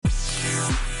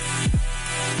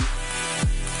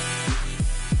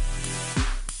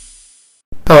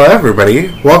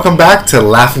everybody. Welcome back to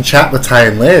Laugh and Chat with Ty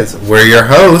and Liz. We're your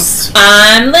hosts.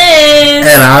 I'm Liz.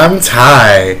 And I'm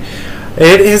Ty.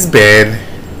 It has been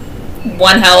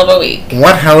one hell of a week.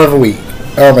 One hell of a week.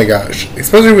 Oh my gosh.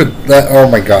 Especially with that. Oh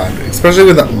my god. Especially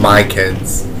with my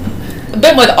kids.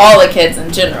 Been with all the kids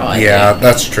in general, I think.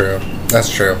 That's true.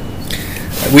 That's true.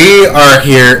 We are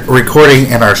here recording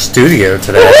in our studio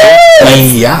today.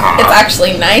 Yeah. It's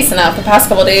actually nice enough. The past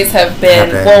couple days have been,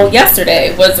 well,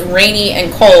 yesterday was rainy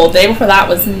and cold. The day before that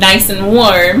was nice and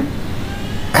warm.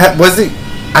 Was it?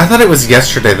 I thought it was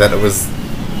yesterday that it was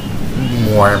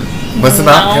warm. Was it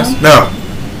not? No.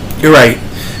 You're right.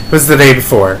 It was the day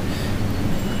before.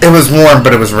 It was warm,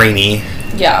 but it was rainy.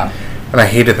 Yeah. And I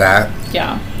hated that.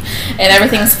 Yeah. And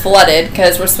everything's flooded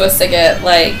because we're supposed to get,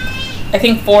 like, I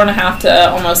think 4.5 to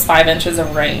almost 5 inches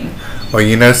of rain. Well,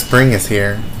 you know spring is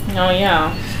here. Oh,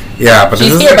 yeah. Yeah, but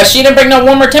she's here, but she didn't bring no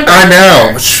warmer temperature. I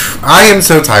know. I am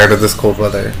so tired of this cold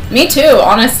weather. Me too,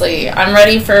 honestly. I'm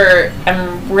ready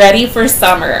for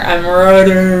summer. I'm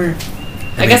ready.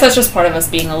 I guess that's just part of us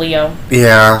being a Leo.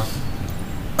 Yeah.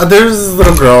 There's this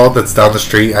little girl that's down the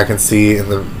street I can see in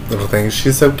the little thing.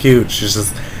 She's so cute. She's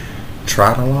just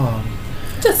trotting along.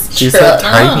 She's so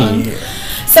tiny.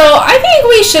 So I think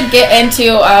we should get into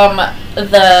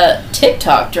the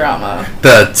TikTok drama.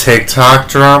 The TikTok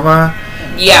drama?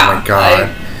 Yeah. Oh my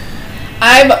god.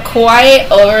 I'm quite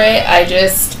over it. I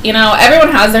just, everyone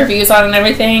has their views on it and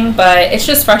everything, but it's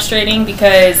just frustrating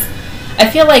because I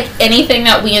feel like anything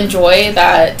that we enjoy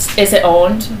that isn't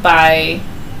owned by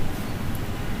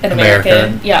an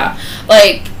American. Yeah.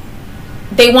 Like,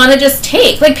 they want to just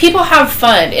take. Like, people have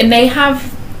fun and they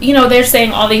have... they're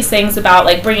saying all these things about,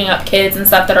 like, bringing up kids and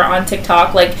stuff that are on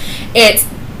TikTok. Like, it's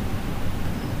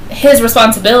his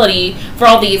responsibility for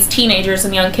all these teenagers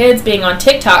and young kids being on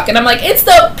TikTok. And I'm like, it's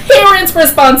the parents'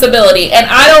 responsibility. And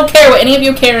I don't care what any of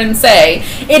you Karens say.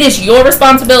 It is your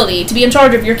responsibility to be in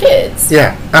charge of your kids.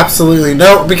 Yeah, absolutely.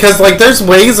 No, because, like, there's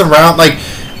ways around, like,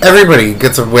 everybody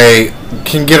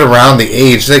can get around the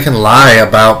age. They can lie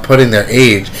about putting their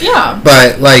age. Yeah.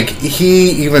 But, like,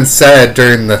 he even said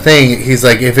during the thing, he's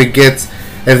like, if they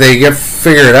get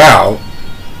figured out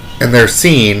and they're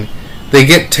seen, they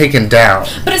get taken down.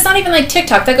 But it's not even like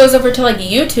TikTok. That goes over to, like,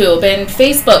 YouTube and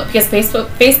Facebook, because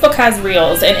Facebook has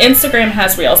Reels and Instagram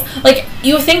has Reels. Like,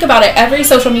 you think about it, every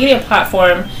social media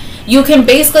platform, you can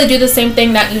basically do the same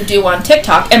thing that you do on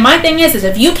TikTok. And my thing is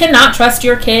if you cannot trust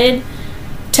your kid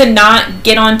to not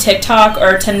get on TikTok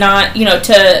or to not,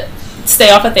 to stay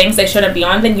off of things they shouldn't be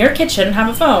on, then your kid shouldn't have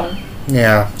a phone.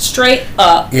 Yeah. Straight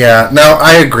up. Yeah. No,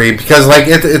 I agree because, like,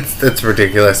 it's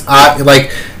ridiculous.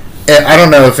 I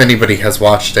don't know if anybody has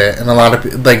watched it, and a lot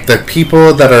of, like, the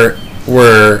people that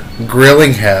were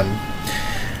grilling him,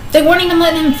 they weren't even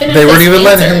letting him finish. They weren't even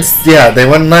letting him. Yeah, they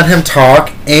wouldn't let him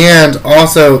talk, and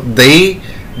also they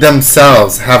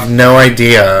themselves have no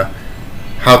idea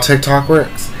how TikTok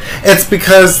works. It's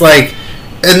because, like,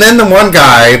 and then the one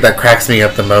guy that cracks me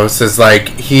up the most is, like,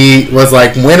 he was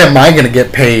like, when am I going to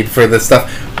get paid for this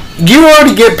stuff? You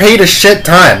already get paid a shit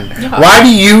ton. Yeah. Why do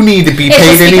you need to be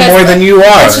paid any more than you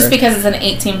are? It's just because it's an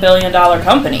 $18 billion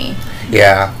company.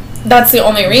 Yeah. That's the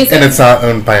only reason. And it's not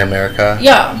owned by America.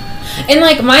 Yeah. And,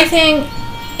 like, my thing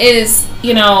is,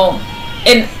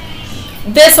 and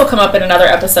this will come up in another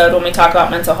episode when we talk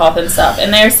about mental health and stuff.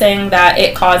 And they're saying that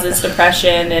it causes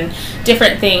depression and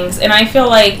different things. And I feel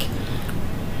like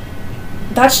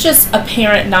that's just a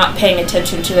parent not paying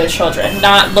attention to their children,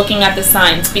 not looking at the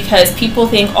signs, because people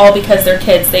think, because they're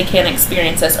kids, they can't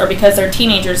experience this, or because they're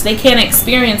teenagers, they can't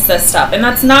experience this stuff. And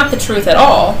that's not the truth at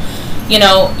all.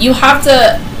 You have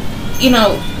to,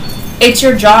 it's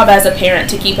your job as a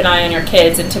parent to keep an eye on your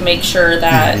kids and to make sure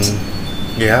that,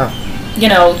 yeah,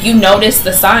 you notice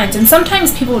the signs. And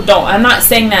sometimes people don't. I'm not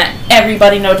saying that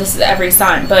everybody notices every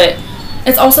sign, but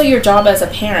it's also your job as a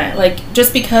parent. Like,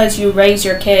 just because you raise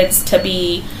your kids to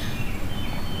be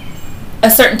a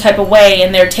certain type of way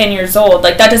and they're 10 years old,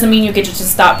 like, that doesn't mean you get to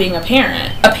just stop being a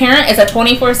parent. A parent is a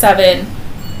 24/7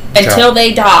 until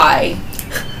they die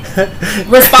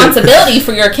responsibility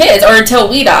for your kids, or until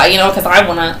we die, because I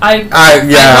want to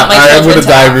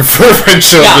die before my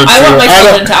children. Yeah, I want my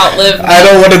children to outlive me.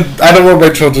 I don't want my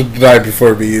children to die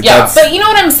before me. Yeah, but you know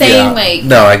what I'm saying? Yeah. Like,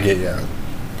 no, I get you.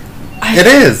 It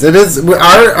is.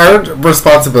 Our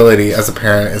responsibility as a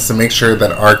parent is to make sure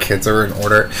that our kids are in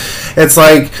order. It's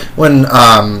like when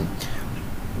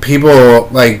people,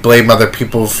 like, blame other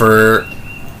people for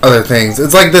other things.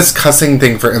 It's like this cussing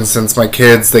thing, for instance. My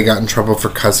kids, they got in trouble for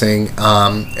cussing,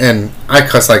 and I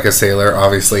cuss like a sailor,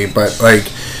 obviously, but,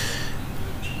 like,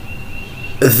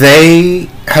 they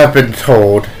have been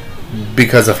told,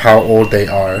 because of how old they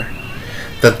are,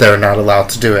 that they're not allowed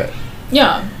to do it.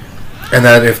 Yeah. And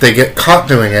that if they get caught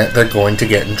doing it, they're going to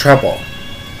get in trouble.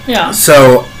 Yeah.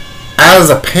 So, as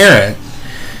a parent,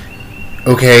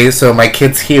 okay, so my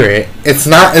kids hear it.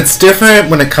 It's different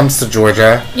when it comes to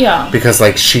Georgia. Yeah. Because,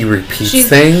 like, she repeats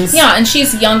things. Yeah, and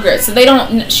she's younger, so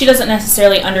she doesn't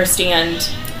necessarily understand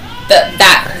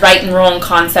that right and wrong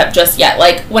concept just yet.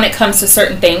 Like, when it comes to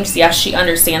certain things, yes, she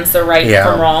understands the right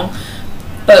from wrong.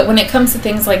 But when it comes to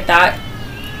things like that,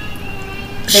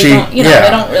 they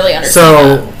don't really understand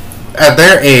so, that. At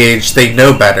their age, they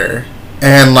know better.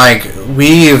 And, like,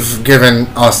 we've given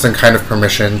Austin kind of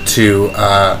permission to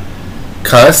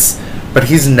cuss, but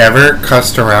he's never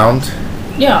cussed around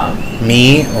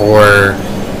me or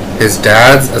his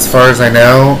dad's, as far as I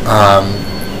know.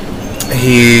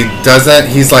 He doesn't.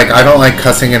 He's like, I don't like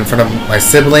cussing in front of my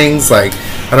siblings. Like,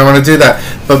 I don't want to do that.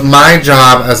 But my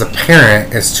job as a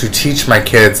parent is to teach my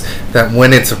kids that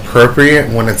when it's appropriate,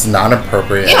 when it's not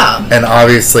appropriate. Yeah. And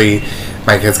obviously,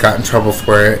 my kids got in trouble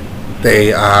for it.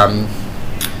 They,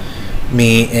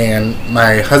 me and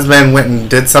my husband went and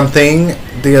did something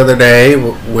the other day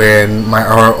when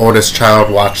our oldest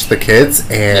child watched the kids,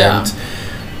 and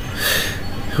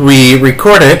we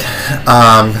recorded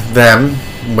them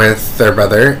with their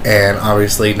brother, and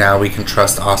obviously now we can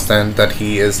trust Austin that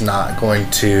he is not going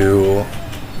to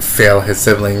fail his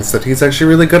siblings, that he's actually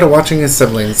really good at watching his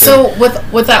siblings. So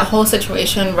with that whole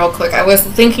situation, real quick, I was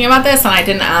thinking about this and I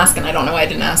didn't ask, and I don't know why I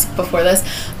didn't ask before this,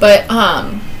 but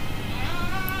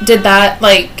did that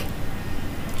like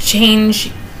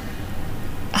change?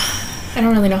 I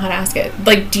don't really know how to ask it.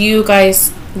 Like, do you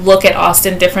guys look at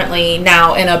Austin differently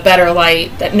now in a better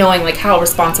light, that knowing like how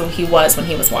responsible he was when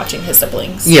he was watching his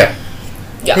siblings? Yeah,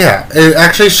 it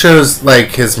actually shows like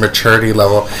his maturity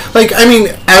level. Like, I mean,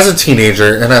 as a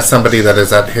teenager and as somebody that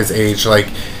is at his age, like,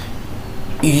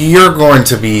 you're going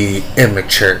to be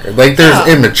immature. Like, there's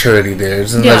immaturity there,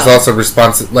 and there's also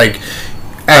like,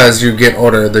 as you get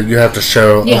older, that you have to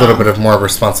show a little bit of more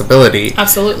responsibility.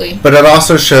 Absolutely. But it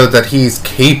also showed that he's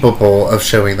capable of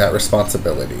showing that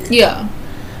responsibility. Yeah.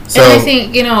 So, and I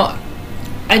think,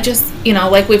 I just,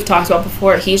 like we've talked about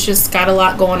before, he's just got a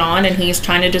lot going on and he's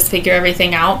trying to just figure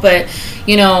everything out. But,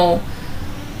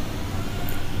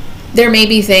 there may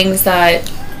be things that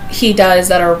he does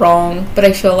that are wrong, but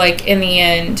I feel like in the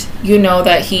end,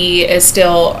 that he is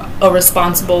still a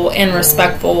responsible and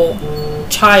respectful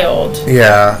child.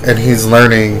 Yeah, and he's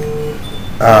learning.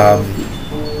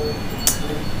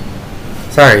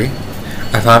 Sorry,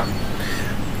 I thought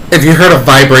if you heard a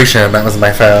vibration, that was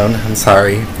my phone. I'm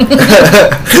sorry.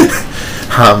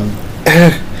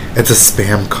 It's a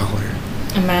spam caller.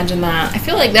 Imagine that. I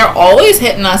feel like they're always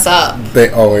hitting us up. They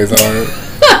always are.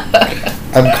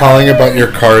 I'm calling about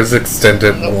your car's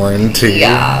extended warranty.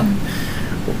 Yeah.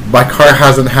 My car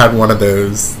hasn't had one of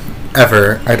those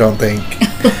ever, I don't think.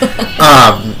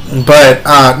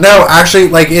 No, actually,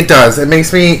 like, it does. It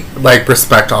makes me, like,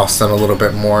 respect Austin a little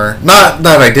bit more. Not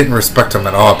that I didn't respect him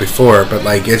at all before, but,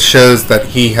 like, it shows that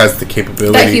he has the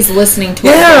capability. That he's listening to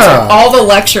it. All the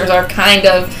lectures are kind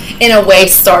of, in a way,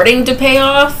 starting to pay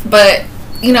off, but,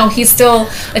 he's still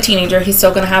a teenager. He's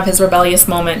still going to have his rebellious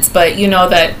moments, but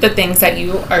that the things that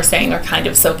you are saying are kind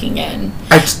of soaking in.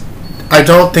 I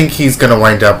don't think he's gonna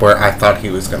wind up where I thought he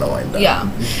was gonna wind up.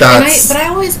 Yeah,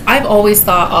 I've always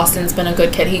thought Austin's been a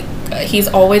good kid. He's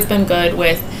always been good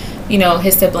with,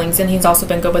 his siblings, and he's also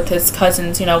been good with his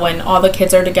cousins. When all the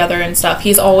kids are together and stuff,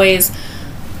 he's always,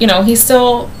 he's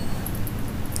still,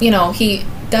 he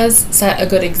does set a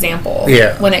good example.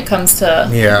 Yeah. When it comes to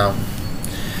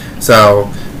So,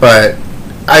 but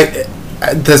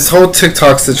this whole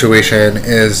TikTok situation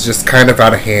is just kind of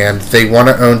out of hand. They want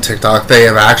to own TikTok. They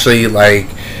have actually, like,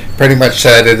 pretty much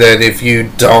said that if you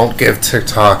don't give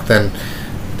TikTok, then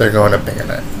they're going to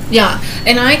ban it. Yeah,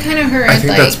 and I kind of heard, I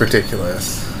think that's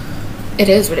ridiculous. It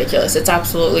is ridiculous. It's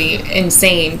absolutely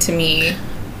insane to me.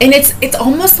 And it's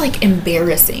almost, like,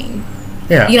 embarrassing.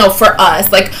 Yeah. For us,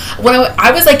 like, when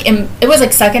I was like, it was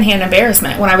like secondhand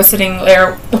embarrassment when I was sitting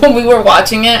there when we were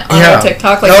watching it on our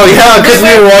TikTok. Like, because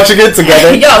we were watching it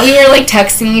together. Yeah, we were like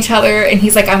texting each other, and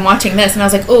he's like, "I'm watching this," and I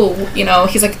was like, "Oh,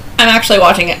 he's like, I'm actually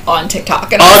watching it on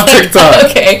TikTok." And I was like, TikTok.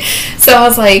 Okay, so I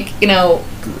was like,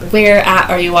 where at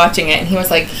are you watching it? And he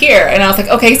was like, here. And I was like,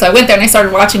 okay. So I went there and I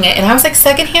started watching it, and I was like,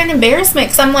 secondhand embarrassment,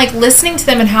 because I'm like listening to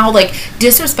them and how like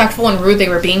disrespectful and rude they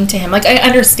were being to him. Like, I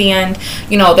understand,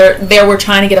 they were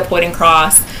trying to get a point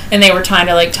across and they were trying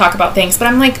to like talk about things, but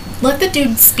I'm like, let the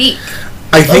dude speak.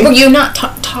 I think, were you not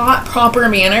taught proper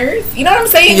manners? You know what I'm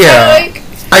saying? Yeah.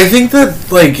 I think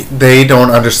that, like, they don't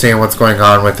understand what's going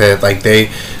on with it. Like,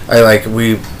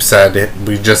 we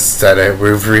just said it,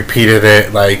 we've repeated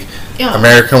it, like, yeah.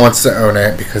 America wants to own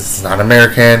it because it's not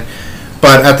American.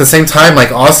 But at the same time,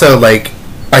 like, also, like,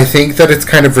 I think that it's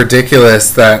kind of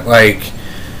ridiculous that, like,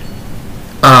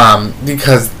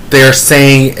 because they're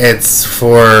saying it's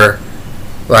for,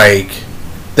 like,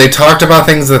 they talked about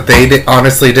things that they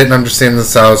honestly didn't understand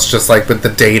themselves, just like with the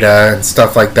data and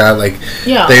stuff like that. Like,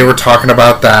 yeah. They were talking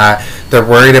about that. They're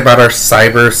worried about our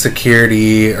cyber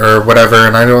security or whatever,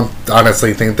 and I don't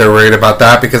honestly think they're worried about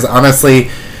that, because honestly,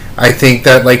 I think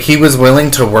that, like, he was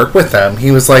willing to work with them.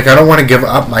 He was like, I don't want to give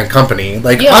up my company.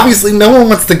 Like, yeah. Obviously, no one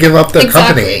wants to give up their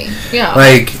company. Yeah.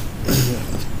 Like,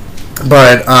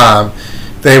 but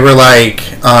they were like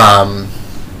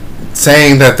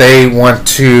saying that they want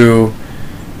to.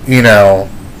 You know,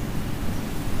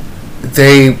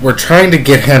 they were trying to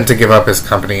get him to give up his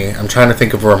company. I'm trying to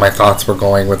think of where my thoughts were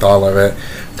going with all of it.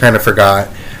 Kind of forgot.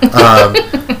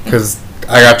 Because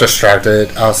I got distracted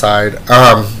outside.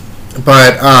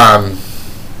 But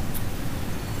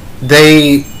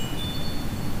they're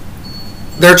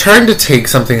trying to take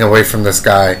something away from this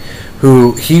guy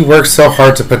who he worked so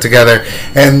hard to put together,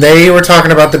 and they were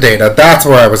talking about the data. That's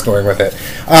where I was going with it.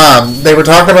 They were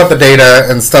talking about the data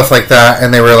and stuff like that,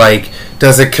 and they were like,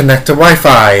 does it connect to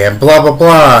Wi-Fi, and blah, blah,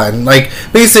 blah, and, like,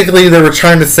 basically they were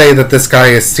trying to say that this guy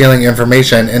is stealing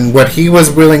information, and what he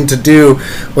was willing to do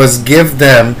was give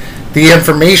them the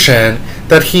information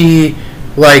that he,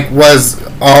 like, was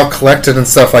all collected and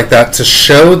stuff like that, to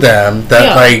show them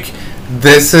that, like,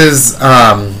 this is,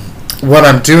 what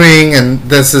I'm doing, and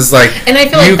this is like, and I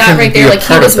feel like that right there, like,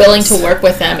 he was willing to work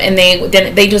with them, and they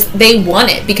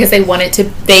want it because they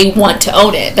want to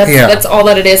own it. That's all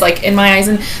that it is, like, in my eyes.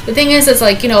 And the thing is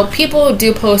like, you know, people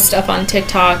do post stuff on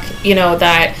TikTok, you know,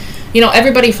 that, you know,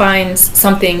 everybody finds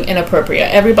something inappropriate.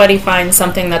 Everybody finds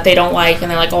something that they don't like, and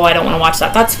they're like, oh, I don't want to watch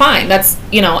that. That's fine. That's,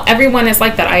 you know, everyone is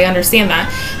like that. I understand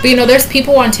that. But, you know, there's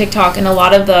people on TikTok, and a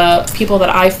lot of the people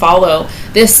that I follow,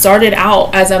 this started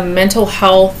out as a mental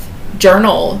health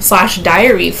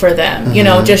journal/diary for them, you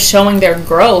know, just showing their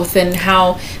growth and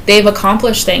how they've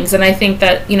accomplished things. And I think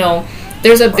that, you know,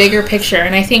 there's a bigger picture.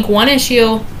 And I think one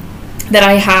issue that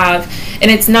I have, and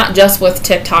it's not just with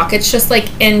TikTok, it's just like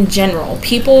in general,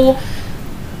 people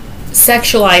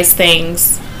sexualize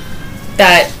things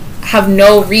that have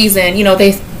no reason, you know,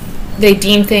 they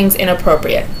deem things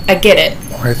inappropriate. I get it.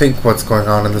 I think what's going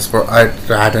on in this world, I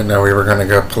didn't know we were going to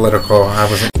go political. I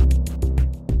wasn't.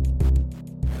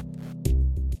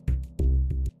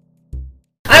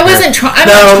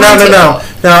 No.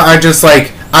 I just,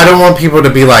 like, I don't want people to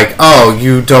be like, oh,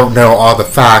 you don't know all the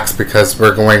facts, because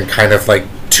we're going kind of, like,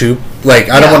 too, like,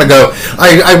 I don't want to go,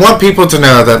 I want people to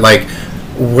know that, like,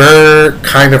 we're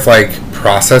kind of, like,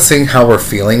 processing how we're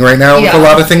feeling right now with a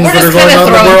lot of things that are going on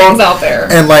in the world. Out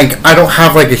there. And, like, I don't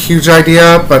have, like, a huge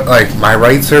idea, but, like, my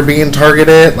rights are being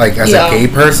targeted, like, as a gay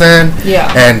person.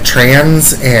 And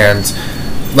trans, and,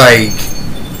 like,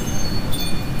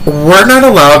 we're not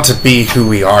allowed to be who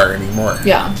we are anymore.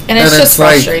 Yeah, and it's just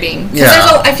frustrating.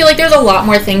 Like, I feel like there's a lot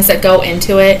more things that go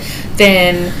into it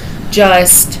than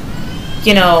just,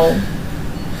 you know,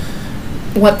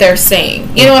 what they're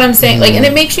saying. You know what I'm saying? Like, and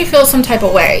it makes you feel some type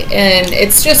of way, and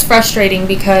it's just frustrating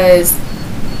because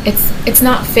it's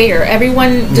not fair.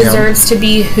 Everyone deserves to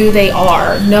be who they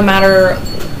are, no matter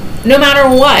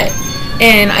what.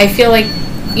 And I feel like,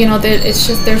 you know, there's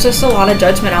just a lot of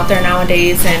judgment out there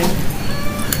nowadays, and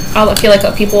I feel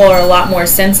like people are a lot more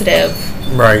sensitive.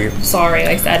 Right. Sorry,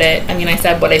 I said it. I mean, I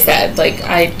said what I said. Like,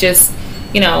 I just,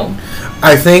 you know.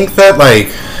 I think that, like,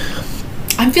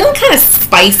 I'm feeling kind of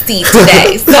spicy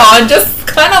today, so I'm just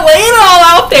kind of laying it all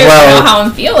out there, to know how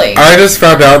I'm feeling. I just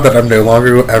found out that I'm no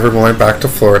longer ever going back to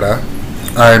Florida.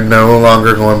 I'm no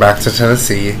longer going back to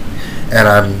Tennessee, and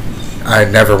I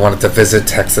never wanted to visit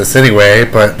Texas anyway,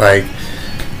 but, like,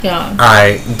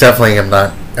 I definitely am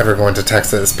not ever going to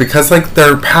Texas, because, like,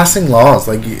 they're passing laws,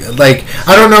 like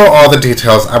I don't know all the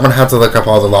details. I'm gonna have to look up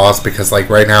all the laws, because, like,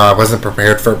 right now I wasn't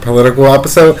prepared for a political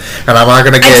episode, and I'm not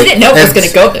gonna get. I didn't know it was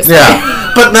gonna go this way.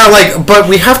 But no, like, but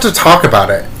we have to talk about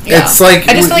it. It's like,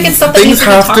 I just feel like it's something things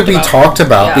have to be talked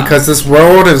about, because this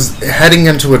world is heading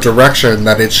into a direction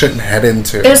that it shouldn't head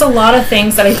into. There's a lot of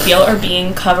things that I feel are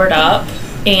being covered up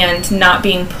and not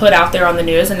being put out there on the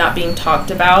news and not being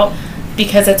talked about,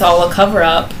 because it's all a cover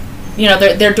up. You know,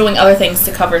 they're doing other things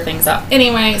to cover things up.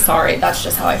 Anyway, sorry, that's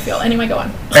just how I feel. Anyway, go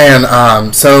on.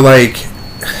 And so, like,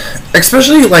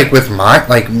 especially, like, with my,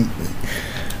 like,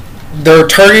 they're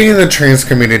targeting the trans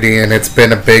community, and it's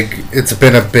been a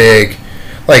big,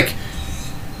 like,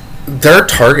 they're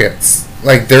targets.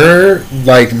 like, they're,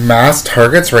 like, mass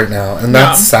targets right now, and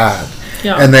that's sad.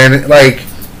 Yeah. And then, like,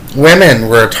 women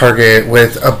were a target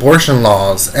with abortion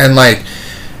laws, and, like,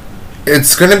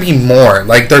 it's going to be more.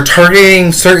 Like, they're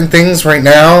targeting certain things right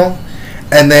now,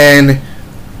 and then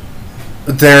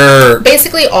they're...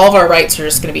 Basically, all of our rights are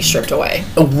just going to be stripped away.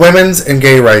 Women's and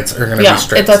gay rights are going to be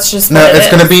stripped. That's just no, it's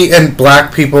going to be... And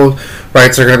black people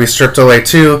rights are going to be stripped away,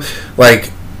 too.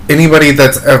 Like, anybody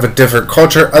that's of a different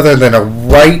culture other than a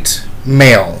white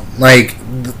male. Like,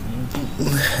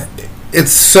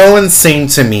 it's so insane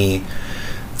to me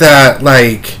that,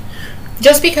 like...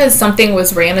 Just because something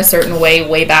was ran a certain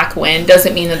way back when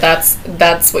doesn't mean that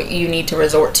that's what you need to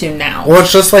resort to now. Well,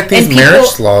 it's just like these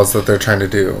marriage laws that they're trying to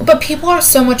do. But people are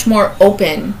so much more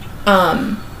open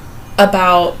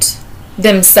about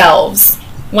themselves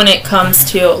when it comes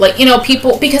to, like, you know,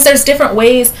 people, because there's different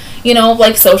ways, you know,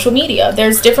 like social media.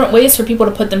 There's different ways for people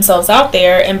to put themselves out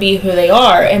there and be who they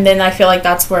are. And then I feel like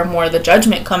that's where more of the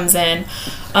judgment comes in.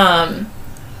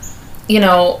 You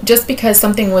know, just because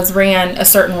something was ran a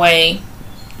certain way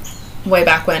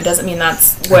back when doesn't mean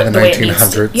that's what the way it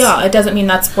needs to. Yeah, it doesn't mean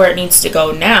that's where it needs to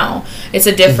go now. It's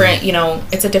a different, you know,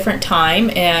 it's a different time,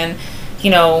 and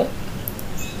you know,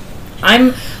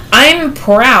 I'm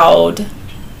proud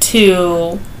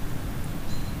to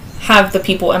have the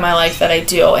people in my life that I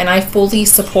do, and I fully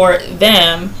support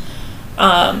them.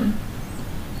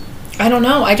 I don't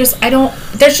know. I don't.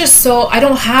 There's just so I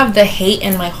don't have the hate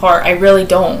in my heart. I really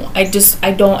don't. I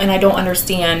don't, and I don't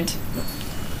understand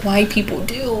why people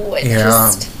do.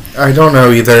 I don't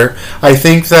know either. I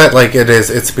think that, like,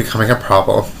 it's becoming a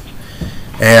problem,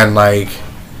 and like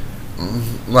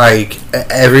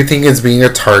everything is being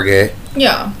a target.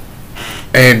 Yeah.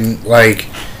 And like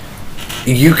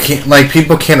you can't, like,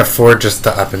 people can't afford just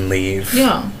to up and leave.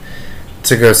 Yeah.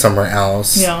 To go somewhere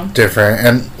else. Yeah. Different,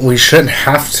 and we shouldn't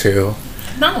have to.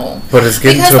 No. But it's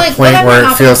getting to a point where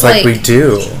it feels like we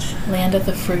do. Land of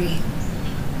the free.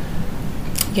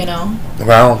 You know?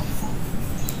 Well,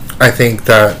 I think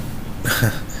that...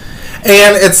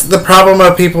 and it's the problem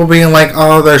of people being like,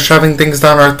 oh, they're shoving things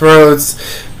down our throats.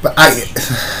 But I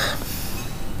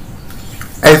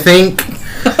think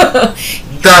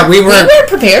that we weren't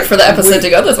prepared for the episode to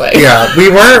go this way. Yeah,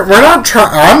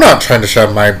 I'm not trying to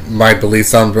shove my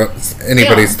beliefs down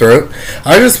anybody's throat.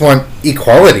 I just want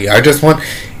equality. I just want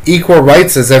equal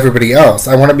rights as everybody else.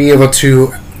 I want to be able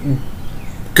to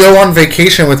go on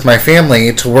vacation with my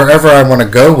family to wherever I want to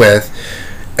go with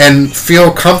and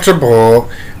feel comfortable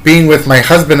being with my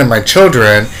husband and my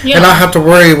children, and not have to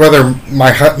worry whether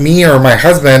me or my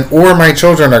husband or my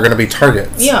children are going to be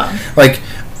targets. Yeah. Like,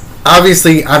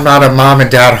 obviously, I'm not a mom and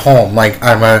dad home. Like,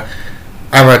 I'm a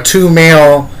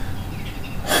two-male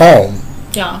home.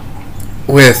 Yeah.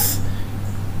 With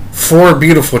 4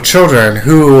 beautiful children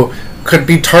who could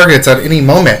be targets at any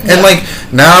moment. Yeah. And, like,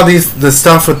 now the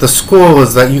stuff with the school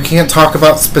is that you can't talk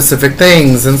about specific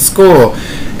things in school.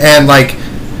 And, like,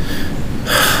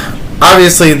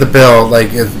 obviously the bill, like,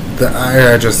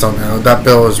 I just don't know. That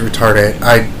bill is retarded.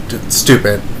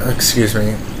 Stupid. Excuse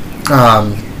me.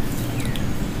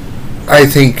 I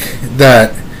think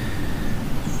that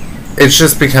it's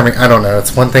just becoming, I don't know,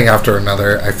 it's one thing after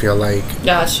another, I feel like.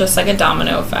 Yeah, it's just like a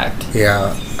domino effect.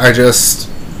 Yeah, I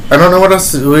don't know what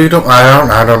else to do.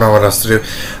 I don't know what else to do.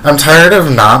 I'm tired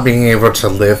of not being able to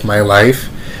live my life,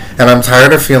 and I'm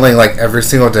tired of feeling like every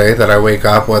single day that I wake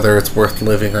up, whether it's worth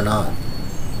living or not.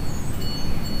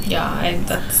 Yeah,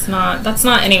 that's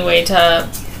not any way to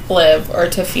live or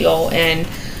to feel, and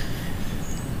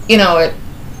you know,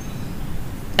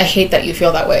 I hate that you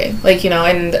feel that way. Like, you know,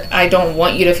 and I don't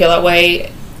want you to feel that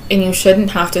way, and you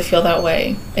shouldn't have to feel that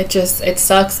way. It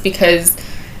sucks because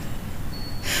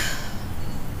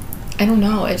I don't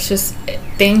know, it's just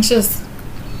it's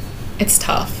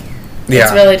tough. Yeah.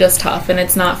 It's really just tough, and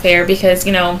it's not fair because,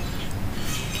 you know,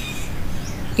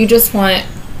 you just want,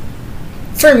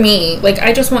 for me, like,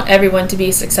 I just want everyone to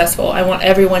be successful. I want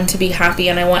everyone to be happy,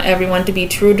 and I want everyone to be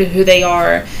true to who they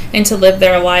are and to live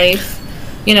their life,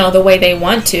 you know, the way they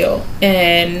want to.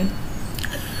 And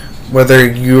whether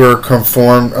you're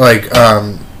conformed, like,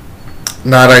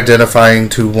 not identifying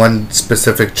to one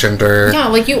specific gender. Yeah,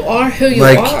 like, you are who you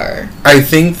are. I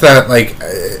think that, like,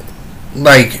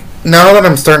 now that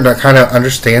I'm starting to kind of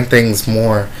understand things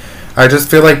more, I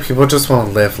just feel like people just want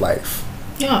to live life.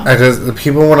 Yeah.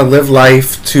 People want to live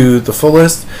life to the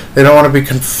fullest. They don't want to be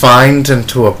confined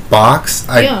into a box.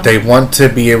 They want to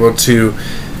be able to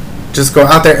just go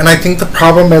out there. And I think the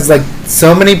problem is, like,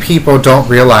 so many people don't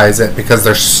realize it because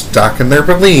they're stuck in their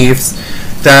beliefs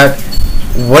that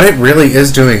what it really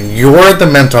is doing, you're the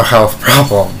mental health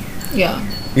problem. Yeah.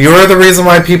 You're the reason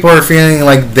why people are feeling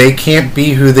like they can't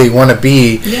be who they want to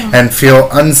be and feel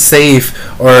unsafe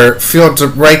or feel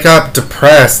wake up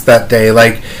depressed that day.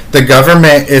 Like, the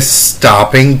government is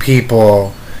stopping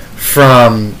people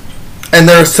from... And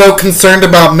they're so concerned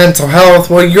about mental health.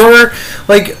 Well, you're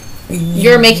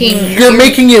making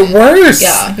it worse.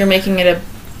 Yeah, you're making it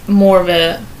more of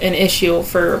an issue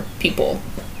for people.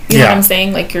 You know what I'm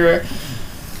saying? Like, I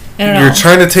don't know. You're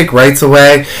trying to take rights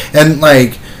away, and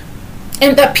like...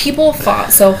 And that people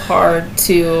fought so hard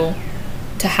to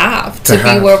be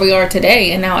where we are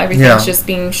today, and now everything's just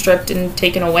being stripped and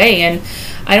taken away. And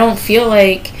I don't feel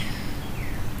like,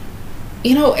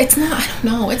 it's not. I don't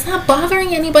know. It's not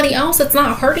bothering anybody else. It's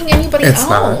not hurting anybody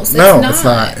else.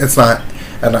 It's not.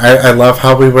 And I love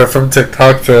how we went from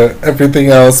TikTok to everything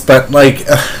else, but like.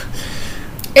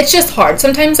 It's just hard.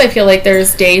 Sometimes I feel like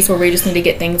there's days where we just need to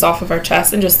get things off of our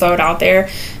chest and just throw it out there.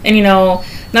 And,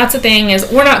 that's the thing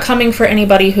is we're not coming for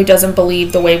anybody who doesn't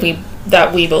believe the way we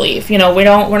believe. We're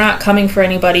not coming for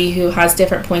anybody who has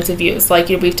different points of views. Like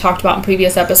we've talked about in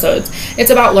previous episodes. It's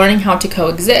about learning how to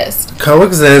coexist.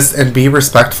 Coexist and be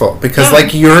respectful. Because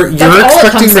you're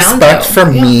expecting respect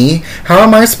from me. How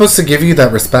am I supposed to give you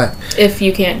that respect? If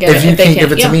you can't give it. If you can't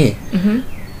give it to me. Mm-hmm.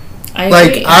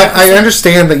 I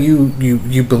understand that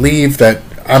you believe that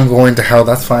I'm going to hell.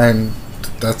 That's fine.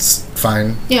 That's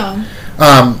fine. Yeah.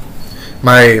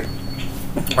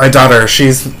 My daughter,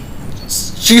 she's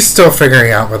still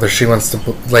figuring out whether she wants to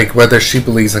whether she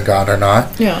believes in God or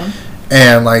not. Yeah.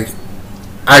 And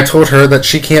I told her that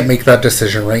she can't make that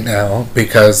decision right now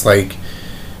because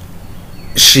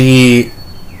she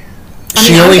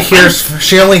only hears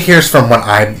from what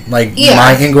I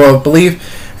my angle of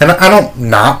belief. And I don't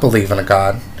not believe in a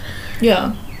God.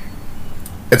 Yeah.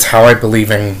 It's how I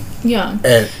believe in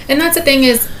it. And that's the thing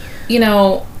is,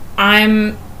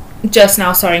 I'm just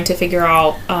now starting to figure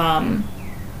out,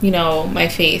 my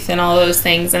faith and all those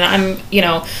things. And I'm,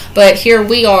 but here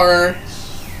we are,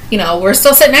 we're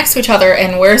still sitting next to each other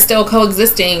and we're still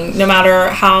coexisting no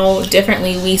matter how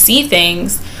differently we see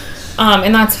things.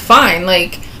 And that's fine.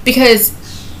 Because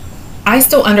I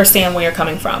still understand where you're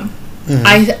coming from. Mm-hmm.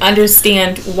 I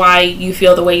understand why you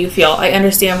feel the way you feel. I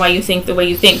understand why you think the way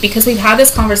you think because we've had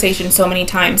this conversation so many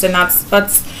times, and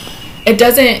that's it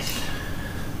doesn't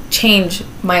change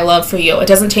my love for you. It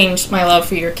doesn't change my love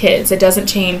for your kids. It doesn't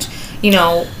change,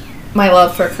 my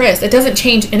love for Chris. It doesn't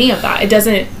change any of that. It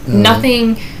doesn't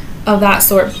nothing of that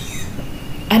sort.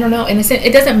 I don't know.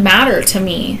 It doesn't matter to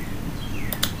me.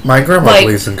 My grandma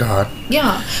believes in God.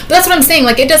 Yeah, but that's what I'm saying.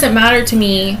 It doesn't matter to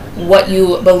me what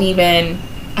you believe in.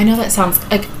 I know that sounds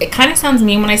it kind of sounds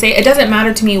mean when I say it doesn't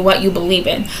matter to me what you believe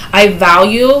in. I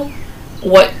value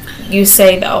what you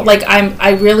say though.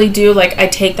 I really do. I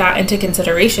take that into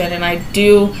consideration, and I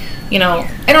do. I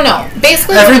don't know.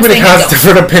 Basically, everybody has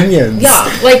different opinions. Yeah,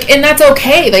 and that's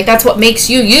okay. That's what makes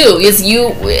you.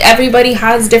 Everybody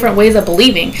has different ways of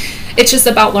believing. It's just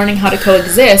about learning how to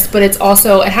coexist. But it's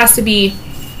also it has to be.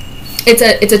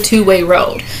 It's a two-way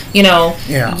road.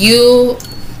 Yeah.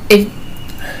 If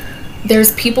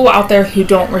there's people out there who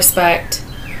don't respect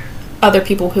other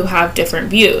people who have different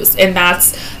views, and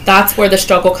that's where the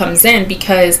struggle comes in,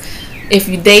 because if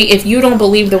you don't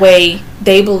believe the way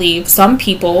they believe, some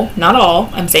people, not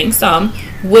all, I'm saying some,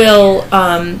 will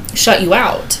shut you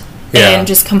out and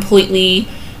just completely.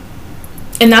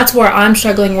 And that's where I'm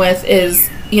struggling with is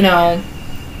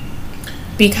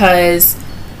because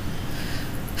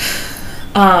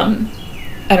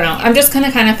I don't know. I'm just going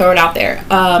to kind of throw it out there.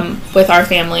 With our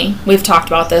family, we've talked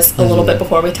about this a little bit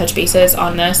before we touch bases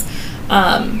on this.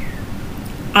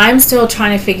 I'm still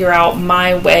trying to figure out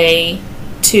my way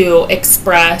to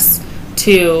express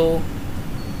to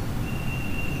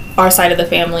our side of the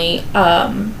family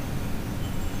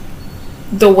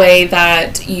the way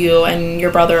that you and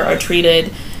your brother are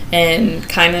treated and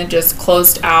kind of just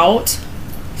closed out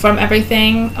from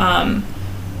everything.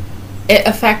 It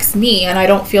affects me, and I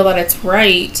don't feel that it's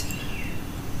right.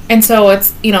 And so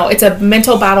it's, it's a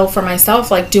mental battle for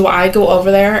myself. Do I go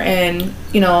over there and,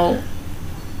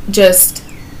 just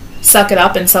suck it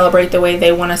up and celebrate the way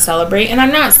they want to celebrate? And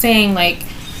I'm not saying, I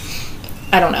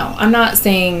don't know. I'm not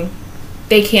saying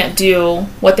they can't do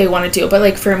what they want to do.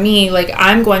 But, for me,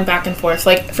 I'm going back and forth.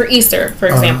 For Easter, for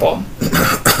example,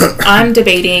 I'm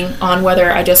debating on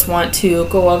whether I just want to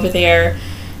go over there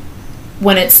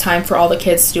when it's time for all the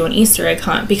kids to do an Easter egg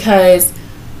hunt, because,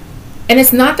 and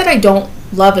it's not that I don't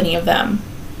love any of them,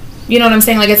 you know what I'm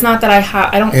saying? It's not that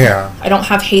I don't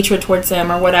have hatred towards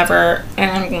them or whatever,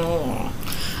 and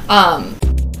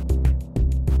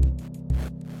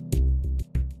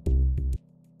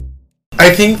I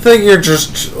think that you're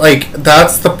just like,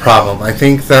 that's the problem. I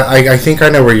think that I think I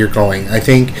know where you're going. I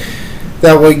think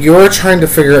that what you're trying to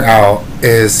figure out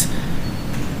is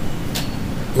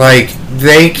like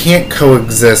they can't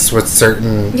coexist with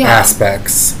certain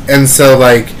aspects, and so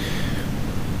like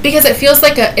because it feels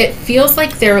like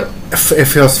they're it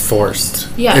feels forced.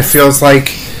 Yeah, it feels like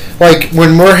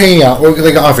when we're hanging out,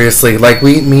 like obviously, like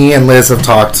me and Liz have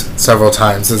talked several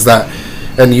times. Is that,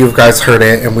 and you guys heard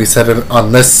it, and we said it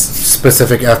on this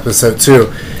specific episode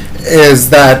too, is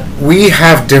that we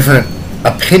have different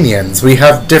opinions, we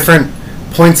have different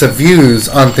points of views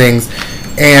on things,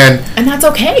 and that's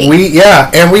okay.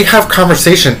 And we have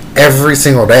conversation every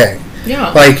single day.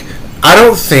 Yeah, like I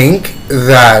don't think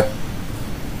that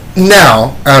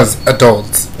now as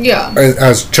adults,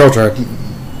 as children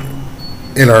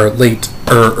in our late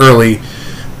or early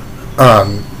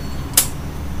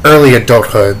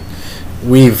adulthood,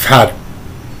 we've had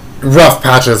rough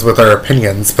patches with our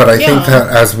opinions, but I think that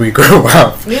as we grow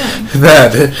up,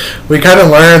 that we kind of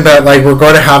learn that like we're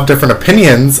going to have different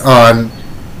opinions on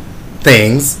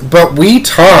things, but we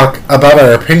talk about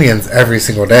our opinions every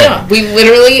single day. Yeah, we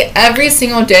literally every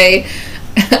single day.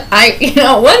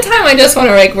 One time I just want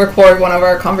to like record one of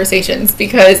our conversations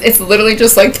because it's literally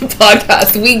just like the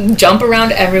podcast. We jump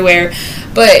around everywhere,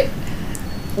 but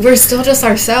we're still just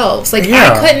ourselves. Like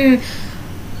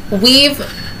we've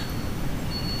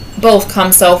both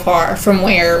come so far from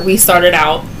where we started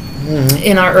out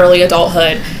in our early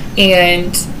adulthood,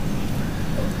 and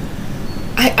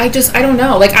I don't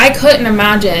know. Like I couldn't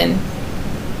imagine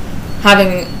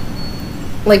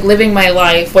living my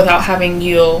life without having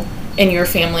you and your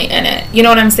family in it. You know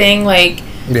what I'm saying? Like,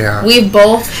 we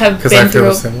both have been through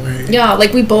the same way. Yeah,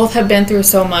 like we both have been through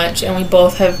so much, and we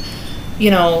both have,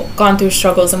 gone through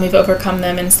struggles, and we've overcome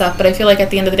them and stuff. But I feel like at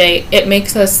the end of the day, it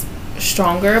makes us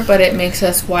stronger, but it makes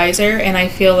us wiser. And I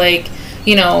feel like,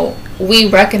 we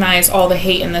recognize all the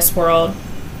hate in this world,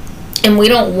 and we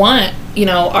don't want,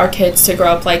 our kids to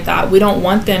grow up like that. We don't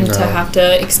want them to have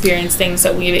to experience things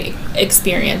that we've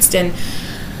experienced. And,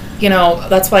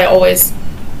 that's why I always,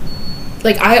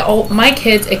 my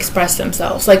kids express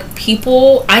themselves. Like,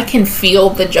 people, I can feel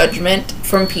the judgment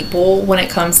from people when it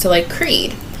comes to, like,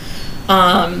 Creed.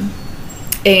 And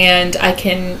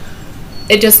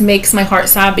it just makes my heart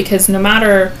sad because no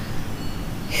matter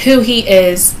who he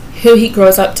is, who he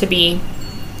grows up to be,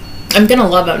 I'm going to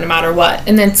love him no matter what.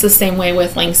 And it's the same way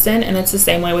with Langston, and it's the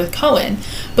same way with Cohen.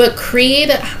 But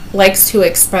Creed likes to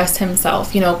express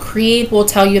himself. Creed will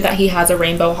tell you that he has a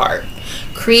rainbow heart.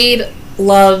 Creed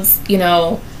loves, he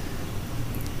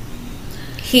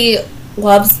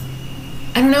loves,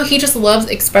 he just loves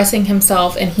expressing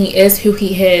himself, and he is who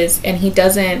he is, and it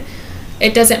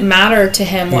doesn't matter to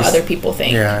him what other people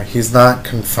think. Yeah, he's not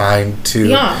confined to...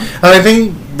 Yeah. And I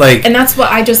think, and that's what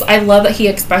I love that he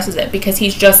expresses it, because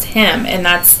he's just him, and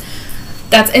that's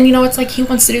and it's like he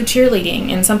wants to do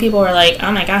cheerleading, and some people are like,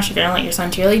 oh my gosh, you're gonna let your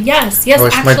son cheerlead? Yes, I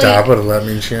wish actually, my dad would have let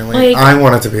me cheerlead. I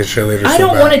wanted to be a cheerleader. I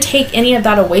don't want to take any of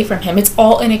that away from him. It's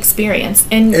all an experience,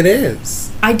 and it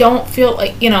is. I don't feel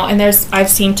like, and I've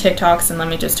seen TikToks, and let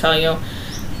me just tell you,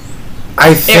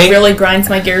 it really grinds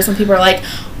my gears when people are like,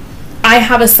 I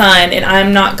have a son, and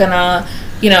I'm not gonna,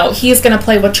 he's gonna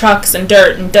play with trucks and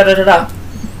dirt and da-da-da-da.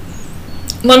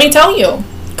 Let me tell you,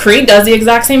 Creed does the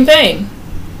exact same thing.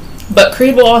 But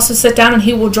Creed will also sit down, and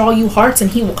he will draw you hearts,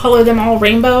 and he will color them all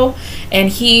rainbow, and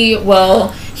he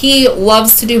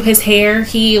loves to do his hair.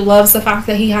 He loves the fact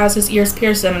that he has his ears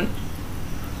pierced, and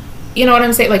you know what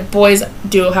I'm saying? Like, boys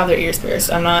do have their ears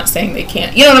pierced. I'm not saying they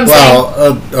can't. You know what I'm saying?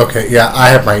 Well, okay, yeah, I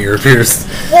have my ear pierced.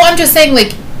 Well, I'm just saying,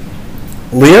 like,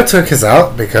 Leah took his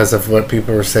out because of what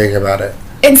people were saying about it.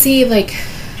 And see, like,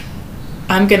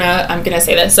 I'm gonna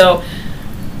say this. So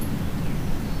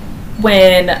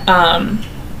when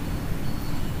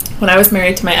I was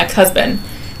married to my ex-husband,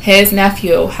 his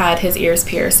nephew had his ears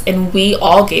pierced, and we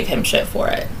all gave him shit for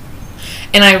it.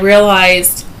 And I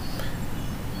realized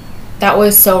that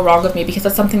was so wrong of me, because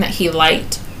that's something that he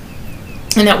liked,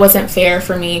 and it wasn't fair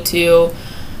for me to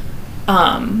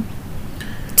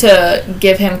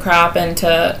give him crap, and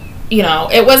to,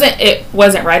 it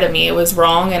wasn't right of me. It was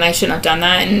wrong, and I shouldn't have done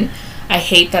that, and I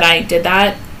hate that I did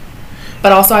that.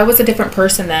 But also, I was a different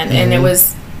person then, and it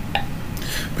was...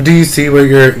 But do you see what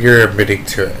you're admitting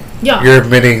to it? Yeah. You're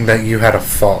admitting that you had a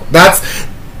fault. That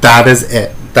is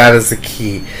it. That is the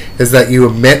key, is that you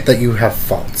admit that you have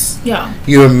faults. Yeah.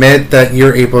 You admit that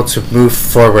you're able to move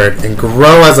forward and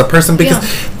grow as a person, because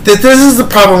this is the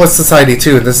problem with society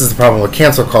too, and this is the problem with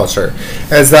cancel culture,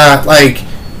 is that, like,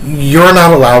 you're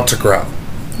not allowed to grow.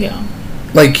 Yeah.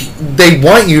 Like, they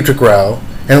want you to grow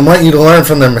and want you to learn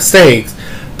from their mistakes,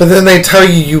 But then they tell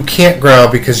you can't grow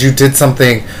because you did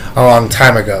something a long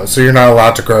time ago, so you're not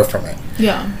allowed to grow from it.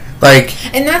 Yeah.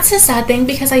 Like, and that's a sad thing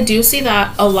because I do see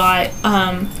that a lot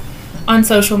on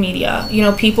social media. You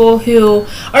know, people who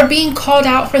are being called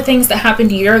out for things that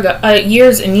happened years ago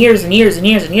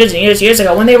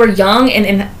when they were young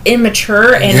and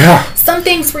immature, and some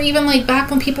things were even like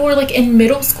back when people were like in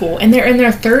middle school and they're in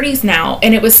their 30s now,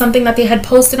 and it was something that they had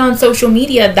posted on social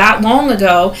media that long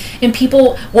ago, and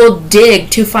people will dig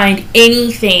to find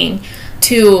anything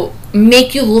to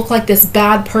make you look like this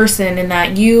bad person and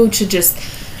that you should just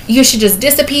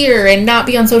disappear and not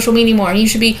be on social media anymore and you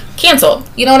should be canceled.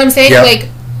 You know what I'm saying? Yeah. Like,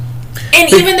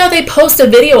 and even though they post a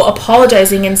video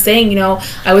apologizing and saying, you know,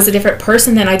 I was a different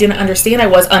person then, I didn't understand, I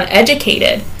was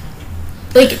uneducated.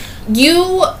 Like,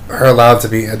 you are allowed to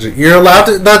be educated. You're allowed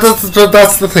to.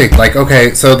 That's the thing. Like,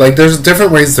 okay, so like, there's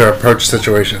different ways to approach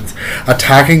situations.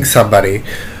 Attacking somebody.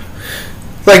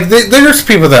 Like, there's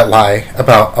people that lie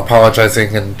about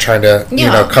apologizing and trying to, you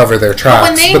know, cover their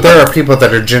tracks. But there are people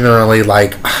that are generally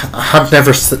like,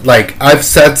 I've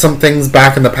said some things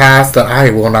back in the past that I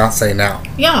will not say now.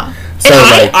 Yeah. So,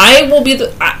 and I will be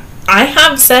I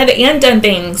have said and done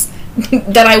things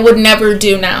that I would never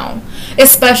do now.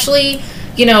 Especially,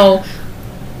 you know,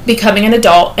 becoming an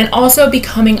adult and also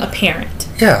becoming a parent.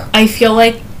 Yeah. I feel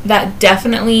like that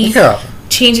definitely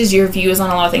changes your views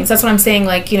on a lot of things. That's what I'm saying.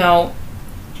 Like, you know,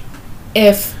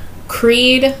 if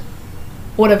Creed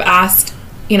would have asked,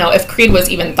 you know, if Creed was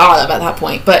even thought of at that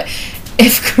point, but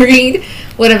if Creed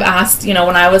would have asked, you know,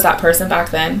 when I was that person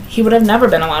back then, he would have never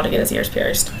been allowed to get his ears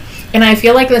pierced. And I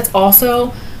feel like that's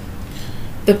also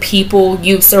the people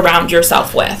you surround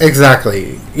yourself with.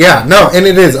 Exactly. Yeah, no, and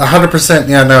it is 100%.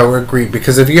 Yeah, no, agreed.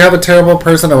 Because if you have a terrible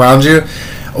person around you,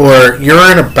 or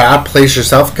you're in a bad place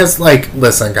yourself, because, like,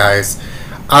 listen, guys,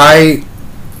 I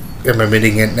am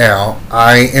admitting it now.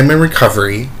 I am in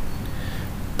recovery.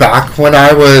 Back when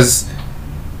I was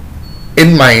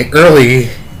in my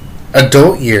early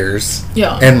adult years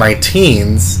and my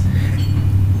teens,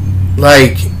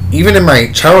 like, even in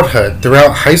my childhood,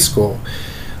 throughout high school,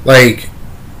 like,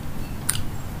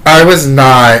 I was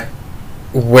not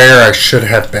where I should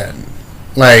have been.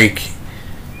 Like,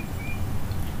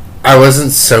 I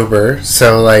wasn't sober,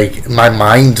 so, like, my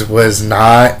mind was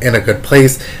not in a good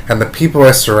place, and the people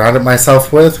I surrounded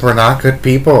myself with were not good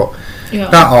people. Yeah.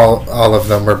 Not all of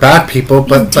them were bad people,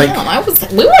 but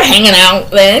we were hanging out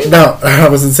then. No, I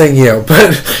wasn't saying you,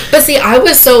 but see, I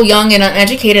was so young and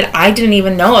uneducated, I didn't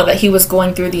even know that he was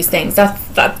going through these things. That's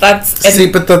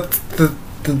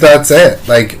it.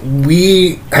 Like,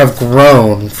 we have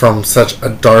grown from such a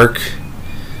dark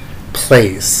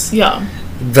place. Yeah.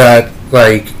 That,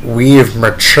 like, we have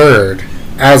matured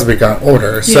as we got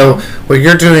older. Yeah. So what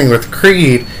you're doing with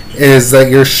Creed is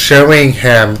that you're showing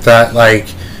him that, like,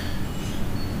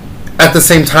 at the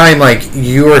same time, like,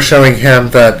 you are showing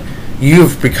him that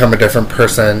you've become a different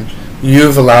person.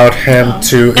 You've allowed him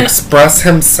to express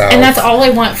himself. And that's all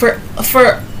I want for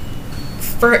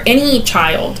any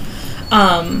child.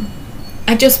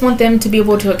 I just want them to be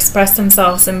able to express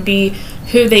themselves and be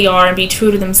who they are and be true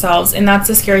to themselves. And that's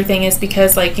the scary thing, is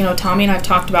because, like, you know, Tommy and I've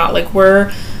talked about, like,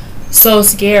 we're so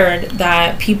scared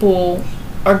that people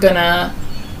are gonna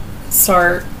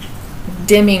start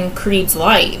dimming Creed's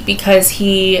light because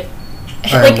he,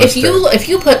 like, if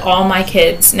you put all my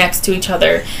kids next to each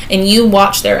other and you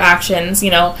watch their actions,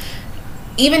 you know,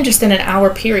 even just in an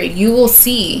hour period, you will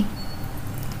see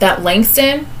that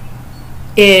Langston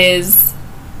is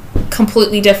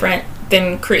completely different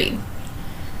than Creed.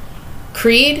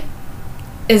 Creed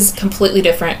is completely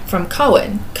different from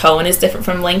Cohen. Cohen is different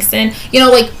from Langston. You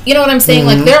know, like, you know what I'm saying?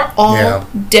 Mm-hmm. Like, they're all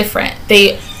different.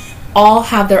 They all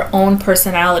have their own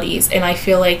personalities, and I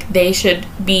feel like they should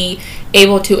be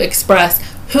able to express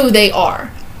who they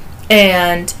are.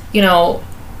 And, you know,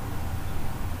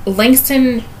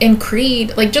 Langston and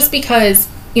Creed, like, just because,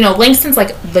 you know, Langston's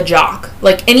like the jock.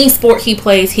 Like, any sport he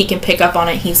plays, he can pick up on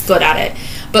it. He's good at it.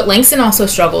 But Langston also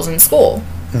struggles in school.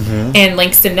 Mm-hmm. And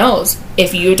Langston knows,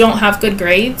 if you don't have good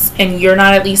grades and you're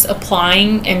not at least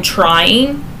applying and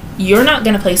trying, you're not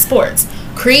going to play sports.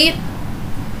 Creed,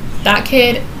 that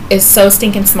kid is so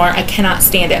stinking smart. I cannot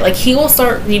stand it. Like, he will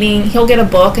start reading, he'll get a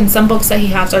book, and some books that he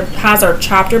has are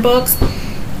chapter books.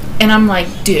 And I'm like,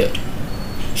 dude,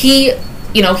 but he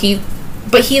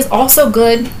is also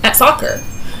good at soccer.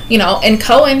 You know, and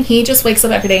Cohen, he just wakes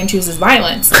up every day and chooses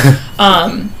violence.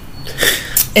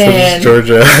 And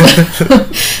Georgia.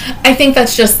 I think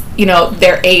that's just, you know,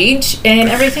 their age and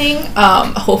everything.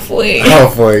 Hopefully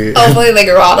they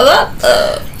grow out of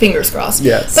that. Fingers crossed.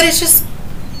 Yes. But it's just,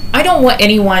 I don't want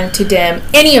anyone to dim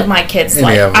any of my kids'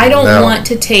 life. I don't want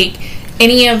to take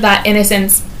any of that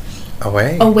innocence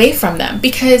away from them,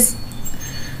 because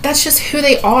that's just who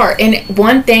they are. And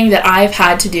one thing that I've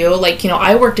had to do, like,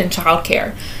 I worked in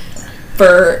childcare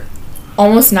for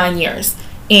almost 9 years,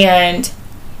 and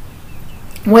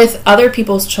with other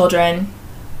people's children,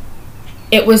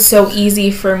 it was so easy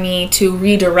for me to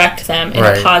redirect them in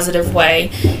a positive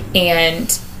way.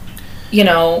 And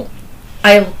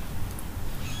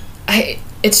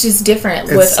it's just different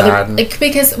with other,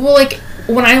 because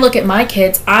when I look at my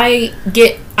kids,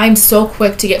 I'm so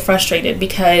quick to get frustrated,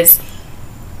 because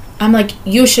I'm like,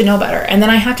 you should know better. And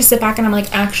then I have to sit back and I'm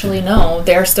like, actually, no,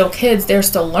 they're still kids. They're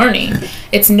still learning.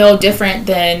 It's no different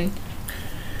than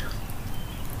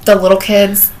the little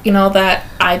kids, that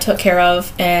I took care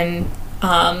of and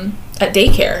at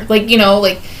daycare.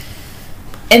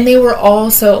 And they were all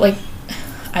so,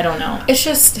 I don't know. It's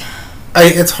just...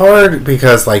 it's hard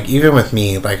because, even with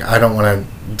me, I don't want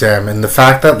to dim. And the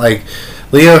fact that,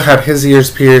 Leo had his ears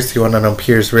pierced, he wanted them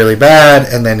pierced really bad,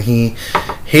 and then he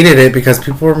hated it because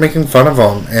people were making fun of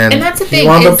him. And that's the he thing,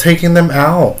 wound up taking them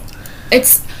out.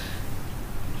 It's...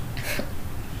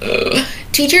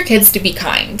 teach your kids to be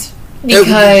kind.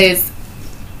 Because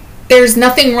there's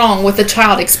nothing wrong with a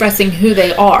child expressing who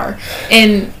they are.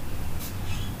 And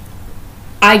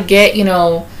I get,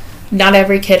 not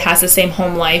every kid has the same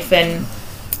home life, and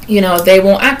they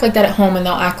won't act like that at home and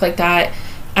they'll act like that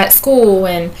at school,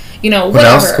 and whatever. Well,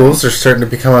 now schools are starting to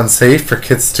become unsafe for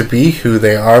kids to be who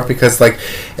they are, because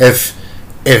if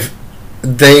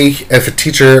a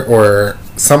teacher or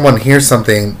someone hears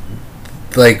something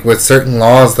with certain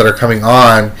laws that are coming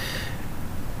on,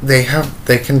 they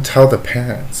can tell the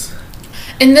parents.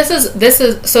 And this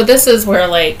is where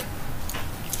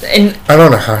and I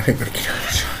don't know how anybody can.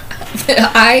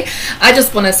 I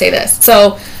just want to say this.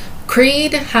 So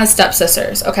Creed has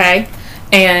stepsisters, okay?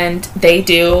 And they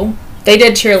did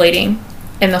cheerleading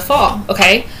in the fall,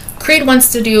 okay? Creed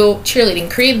wants to do cheerleading.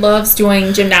 Creed loves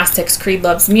doing gymnastics. Creed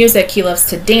loves music. He loves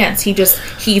to dance. He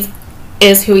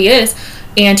is who he is,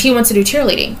 and he wants to do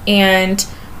cheerleading. And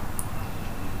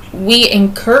we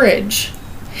encourage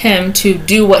him to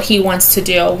do what he wants to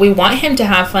do. We want him to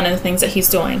have fun in the things that he's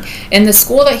doing. In the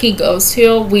school that he goes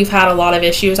to, we've had a lot of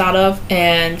issues out of,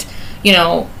 and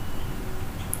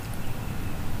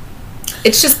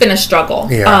it's just been a struggle.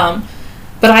 Yeah.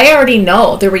 But I already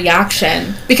know the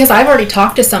reaction, because I've already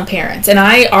talked to some parents, and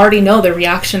I already know the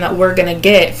reaction that we're gonna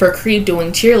get for Creed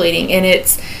doing cheerleading, and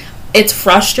it's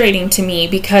frustrating to me,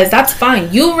 because that's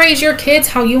fine. You raise your kids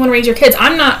how you want to raise your kids.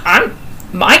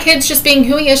 My kid's just being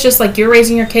who he is, just like you're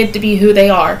raising your kid to be who they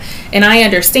are. And I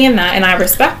understand that, and I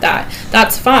respect that.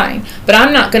 That's fine. But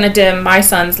I'm not going to dim my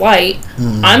son's light.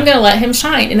 Mm-hmm. I'm going to let him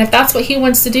shine. And if that's what he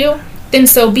wants to do, then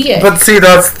so be it. But see,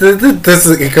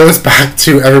 it goes back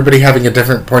to everybody having a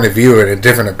different point of view and a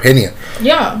different opinion.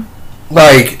 Yeah.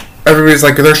 Everybody's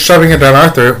like, they're shoving it down our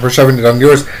throat, we're shoving it down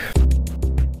yours.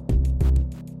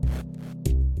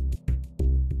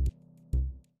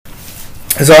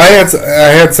 So I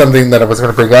had something that I was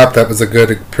going to bring up that was a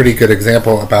pretty good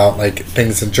example about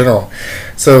things in general.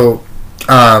 So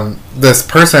this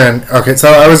person, okay, so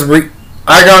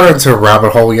I got into a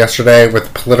rabbit hole yesterday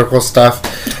with political stuff.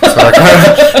 So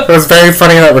it was very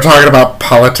funny that we're talking about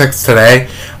politics today.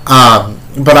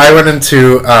 But I went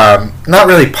into not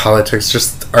really politics,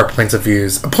 just our points of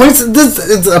views. This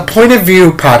is a point of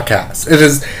view podcast.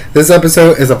 This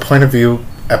episode is a point of view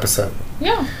episode.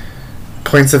 Yeah.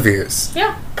 Points of views.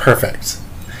 Yeah. Perfect.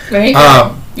 There you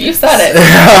go. You said it.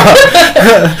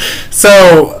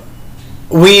 So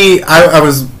I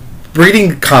was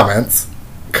reading comments,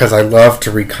 because I love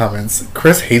to read comments.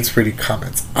 Chris hates reading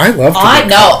comments. I love to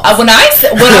read comments. When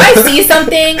I see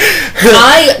something,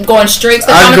 I'm going straight to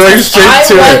the comments.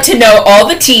 I want to know all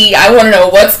the tea. I want to know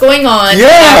what's going on. Yeah.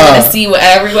 I want to see what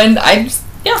everyone...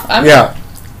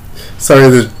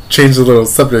 Sorry to change a little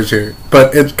subject here,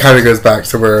 but it kind of goes back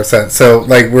to where I said. So,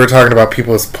 we were talking about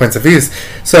people's points of views.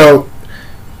 So,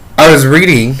 I was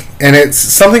reading, and it's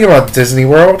something about Disney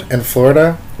World in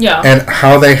Florida. Yeah. And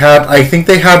how I think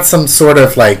they had some sort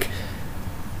of,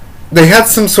 they had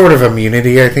some sort of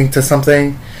immunity, I think, to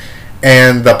something.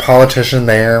 And the politician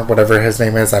there, whatever his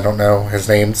name is, I don't know his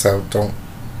name, so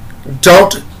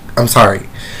I'm sorry.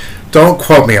 Don't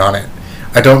quote me on it.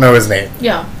 I don't know his name.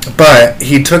 Yeah. But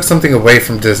he took something away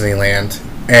from Disneyland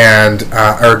and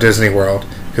or Disney World,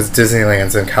 because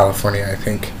Disneyland's in California, I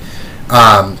think.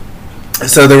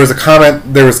 So there was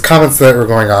comments that were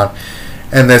going on,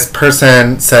 and this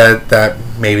person said that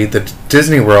maybe the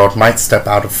Disney World might step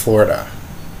out of Florida.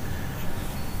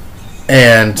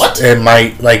 And it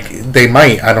might, they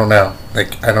might, I don't know.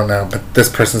 But this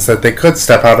person said they could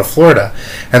step out of Florida,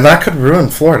 and that could ruin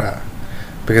Florida.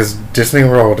 because Disney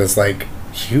World is like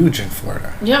huge in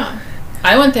Florida. Yeah,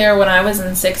 I went there when I was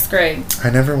in 6th grade. I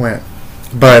never went,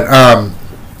 but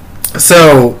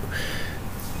so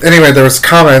anyway, there was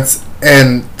comments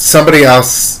and somebody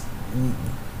else.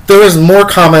 There was more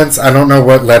comments. I don't know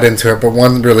what led into it, but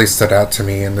one really stood out to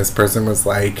me, and this person was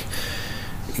like,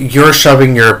 "You're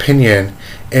shoving your opinion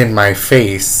in my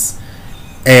face,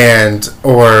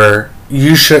 or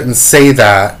you shouldn't say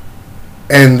that,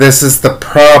 and this is the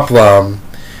problem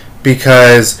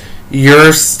because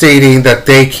you're stating that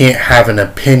they can't have an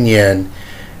opinion,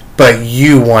 but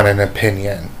you want an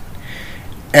opinion."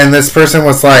 And this person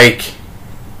was like,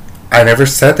 "I never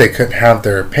said they couldn't have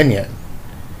their opinion.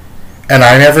 And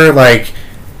I never, like,"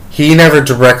 he never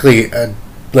directly,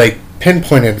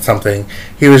 pinpointed something.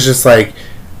 He was just like,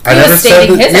 he was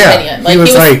stating his opinion. Like, he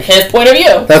was like, his point of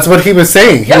view. That's what he was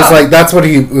saying. He was like, that's what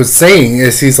he was saying,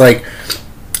 is he's like,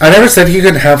 I never said he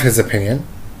couldn't have his opinion.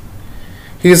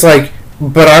 He's like,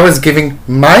 but I was giving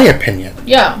my opinion.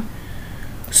 Yeah.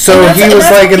 So he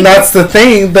was like, and that's the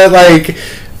thing that, like,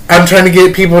 I'm trying to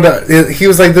get people to, he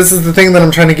was like, this is the thing that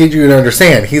I'm trying to get you to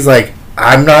understand. He's like,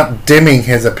 I'm not dimming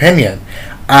his opinion.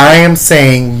 I am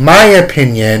saying my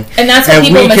opinion, and that's what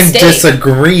people mistake. And we can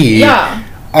disagree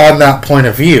on that point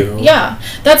of view. Yeah.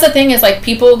 That's the thing is, like,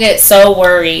 people get so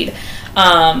worried.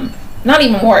 Not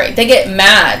even worried. They get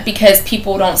mad because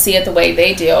people don't see it the way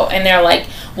they do. And they're like,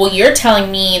 well, you're telling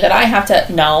me that I have to...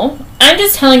 No. I'm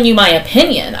just telling you my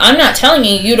opinion. I'm not telling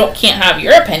you can't have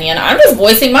your opinion. I'm just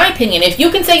voicing my opinion. If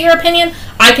you can say your opinion,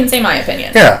 I can say my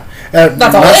opinion. Yeah. That's all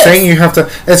I'm not it is. saying you have to...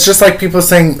 It's just like people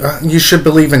saying, you should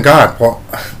believe in God. Well,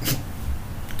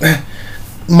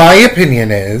 my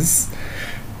opinion is,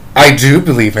 I do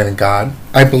believe in God.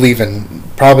 I believe in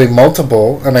probably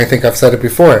multiple, and I think I've said it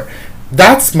before.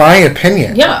 That's my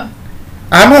opinion. Yeah.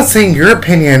 I'm not saying your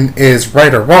opinion is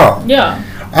right or wrong. Yeah.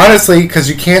 Honestly, because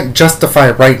you can't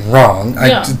justify right and wrong.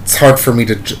 Yeah. It's hard for me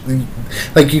to...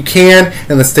 Like, you can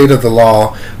in the state of the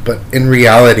law, but in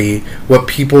reality, what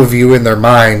people view in their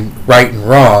mind, right and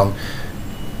wrong,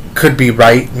 could be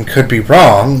right and could be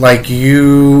wrong. Like,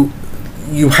 you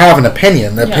have an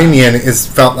opinion. The opinion is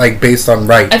felt like based on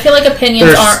right. I feel like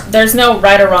opinions there's no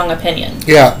right or wrong opinion.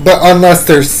 Yeah, but unless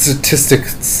there's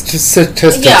statistics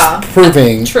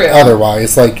proving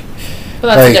otherwise, like,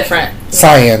 but that's different.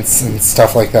 Science and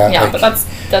stuff like that. Yeah, like, but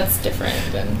that's different.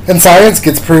 And science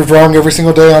gets proved wrong every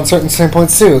single day on certain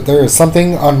standpoints too. There is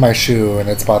something on my shoe and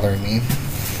it's bothering me.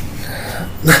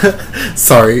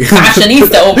 Sorry.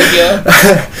 Fashionista over here.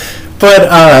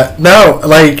 But no,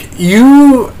 like,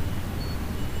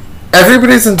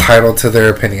 everybody's entitled to their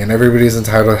opinion. Everybody's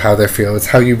entitled to how they feel. It's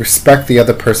how you respect the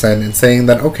other person and saying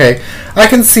that, okay, I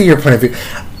can see your point of view.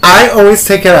 I always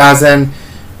take it as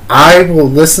I will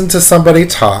listen to somebody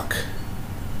talk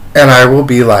and I will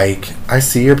be like, I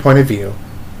see your point of view,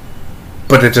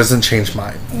 but it doesn't change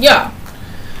mine. Yeah.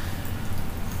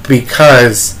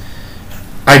 Because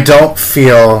I don't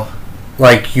feel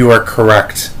like you are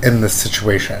correct in this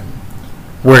situation.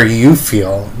 Where you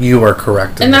feel you are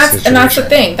correct in this situation. And that's the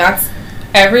thing. That's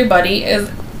everybody is...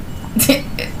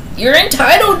 You're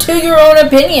entitled to your own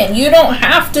opinion. You don't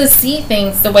have to see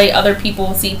things the way other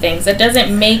people see things. It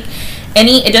doesn't make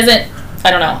any... It doesn't...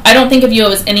 I don't know. I don't think of you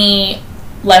as any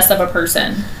less of a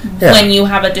person when you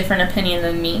have a different opinion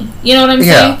than me. You know what I'm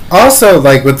saying? Yeah. Also,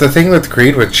 like, with the thing with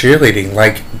Greed with cheerleading,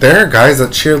 like, there are guys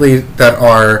that cheerlead that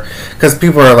are... Because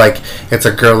people are like, it's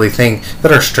a girly thing,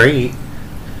 that are straight.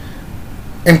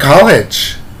 In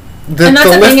college. The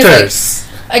lifters.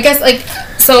 Like, I guess, like,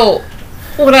 so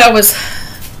what I was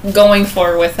going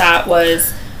for with that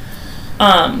was,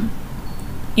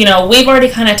 we've already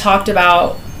kind of talked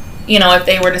about, if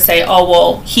they were to say, oh,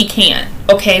 well, he can't.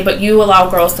 Okay, but you allow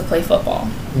girls to play football.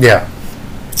 Yeah.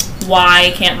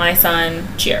 Why can't my son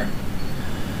cheer?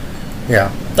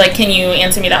 Yeah. Like, can you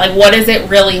answer me that? Like, what is it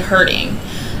really hurting?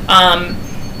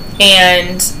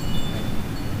 And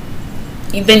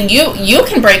then you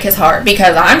can break his heart,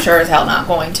 because I'm sure as hell not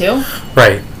going to.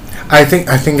 Right. I think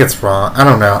it's wrong. I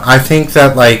don't know. I think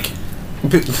that, like,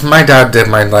 my dad did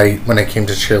my light when it came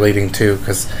to cheerleading too,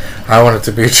 because I wanted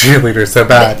to be a cheerleader so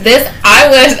bad. I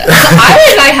wish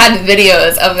I had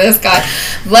videos of this guy.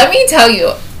 Let me tell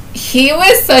you, he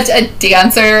was such a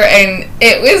dancer, and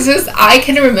it was just, I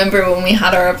can remember when we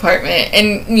had our apartment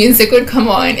and music would come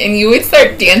on and you would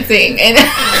start dancing, and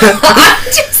I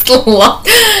just loved,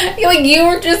 like, you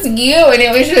were just you, and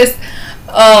it was just,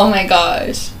 oh my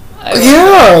gosh.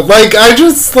 I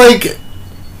just, like,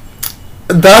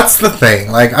 that's the thing.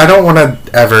 Like, I don't want to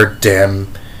ever dim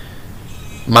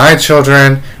my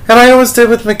children, and I always did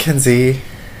with Mackenzie.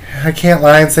 I can't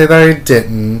lie and say that I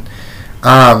didn't.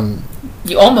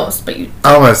 You almost, but you...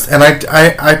 Almost. And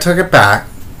I took it back,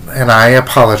 and I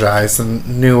apologized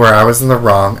and knew where I was in the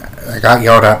wrong. I got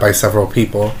yelled at by several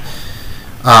people.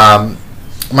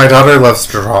 My daughter loves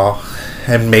to draw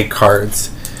and make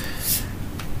cards.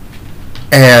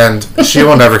 And she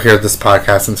will never hear this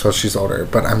podcast until she's older.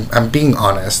 But I'm being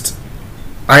honest.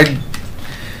 I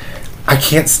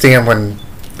can't stand when...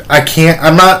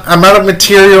 I'm not a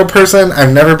material person.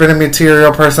 I've never been a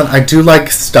material person. I do like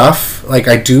stuff. Like,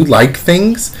 I do like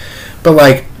things. But,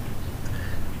 like,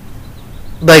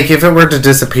 if it were to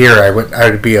disappear, I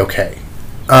would be okay.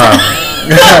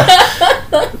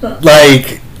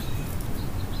 Like...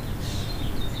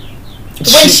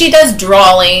 When she does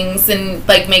drawings and,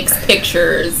 like, makes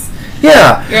pictures.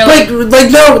 Yeah. You're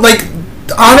like,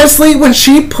 honestly, when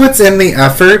she puts in the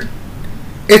effort,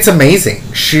 it's amazing.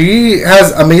 She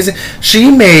has amazing... She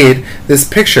made this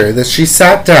picture that she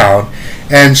sat down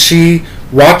and she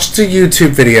watched a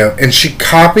YouTube video and she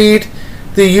copied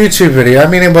the YouTube video. I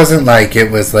mean, it wasn't like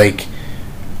it was like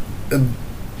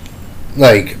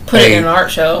put it in an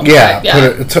art show. Yeah,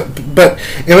 but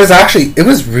it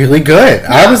was really good.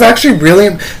 Yeah. I was actually really...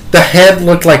 The head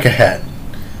looked like a head.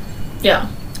 Yeah.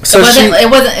 So it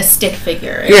wasn't a stick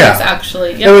figure. It was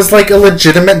actually... Yep. It was like a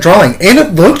legitimate drawing. And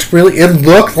it looked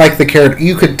like the character.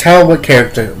 You could tell what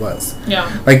character it was.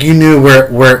 Yeah. Like, you knew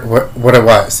what it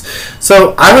was.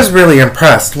 So, I was really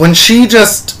impressed. When she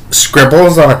just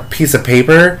scribbles on a piece of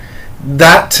paper,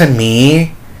 that, to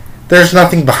me, there's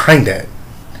nothing behind it.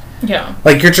 Yeah.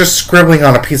 Like, you're just scribbling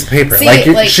on a piece of paper.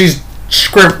 See, she's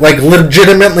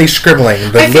legitimately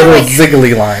scribbling the little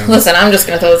ziggly lines. Listen, I'm just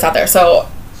going to throw this out there. So...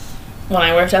 When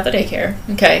I worked at the daycare,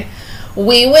 okay,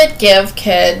 we would give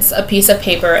kids a piece of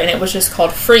paper and it was just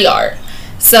called free art.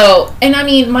 So, and I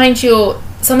mean, mind you,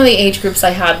 some of the age groups I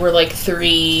had were like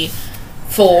 3,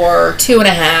 4, 2.5.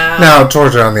 Now,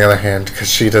 Georgia, on the other hand, because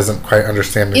she doesn't quite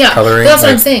understand the coloring. That's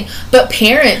what I'm saying. But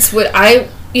parents I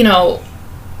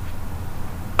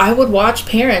would watch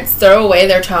parents throw away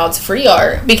their child's free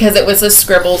art because it was the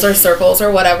scribbles or circles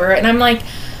or whatever. And I'm like,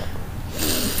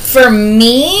 for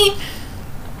me...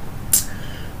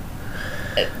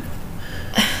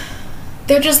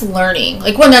 They're just learning.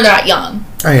 Like, when they're that young.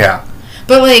 Oh, yeah.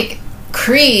 But, like,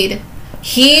 Creed,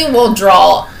 he will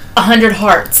draw 100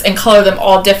 hearts and color them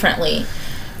all differently.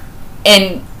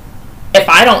 And if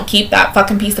I don't keep that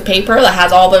fucking piece of paper that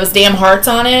has all those damn hearts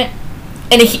on it,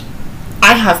 and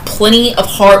I have plenty of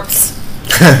hearts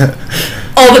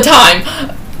all the time.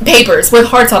 Papers with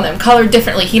hearts on them, colored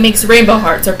differently. He makes rainbow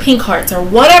hearts or pink hearts or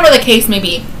whatever the case may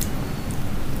be.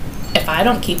 If I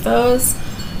don't keep those...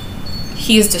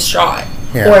 He's distraught.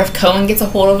 Yeah. Or if Cohen gets a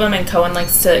hold of him and Cohen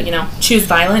likes to, choose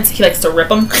violence, he likes to rip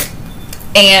them.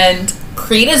 And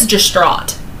Creed is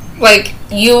distraught. Like,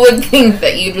 you would think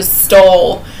that you just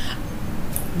stole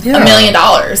 $1 million.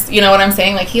 You know what I'm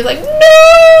saying? Like, he's like, no,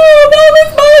 that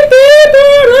was my paper.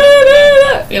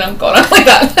 Going on like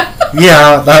that.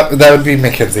 Yeah, that would be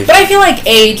Mackenzie. But I feel like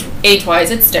age-wise,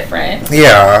 it's different.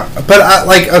 Yeah, but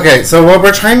okay, so what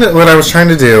I was trying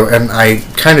to do, and I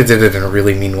kind of did it in a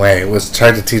really mean way, was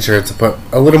try to teach her to put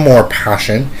a little more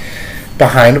passion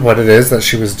behind what it is that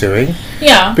she was doing.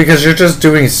 Yeah. Because you're just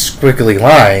doing squiggly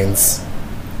lines,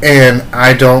 and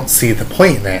I don't see the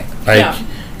point in it. Like,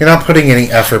 you're not putting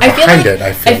any effort behind it.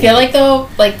 I feel like though,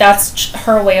 like, that's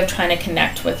her way of trying to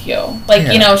connect with you. Like,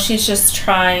 she's just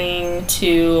trying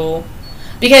to...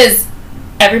 Because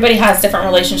everybody has different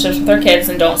relationships with their kids,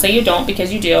 and don't say you don't,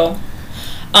 because you do.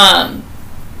 You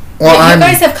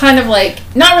guys have kind of, like,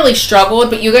 not really struggled,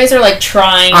 but you guys are, like,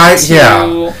 trying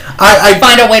to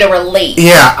find a way to relate.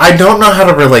 Yeah, I don't know how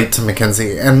to relate to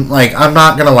Mackenzie. And, like, I'm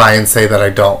not going to lie and say that I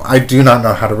don't. I do not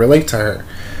know how to relate to her.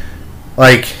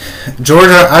 Like,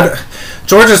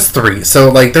 Georgia's 3,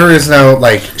 so, like, there is no,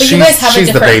 like,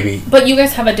 she's the baby. But you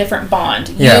guys have a different bond.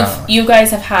 Yeah. You guys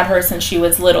have had her since she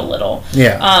was little.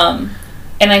 Yeah.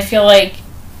 And I feel like,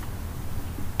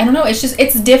 I don't know,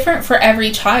 it's different for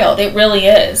every child. It really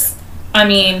is. I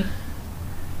mean,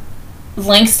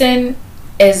 Langston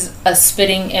is a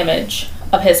spitting image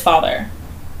of his father.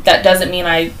 That doesn't mean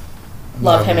I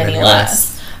love him any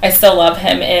less. I still love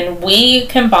him, and we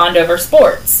can bond over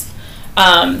sports.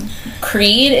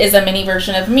 Creed is a mini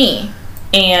version of me,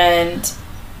 and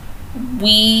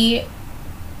we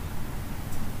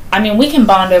can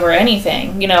bond over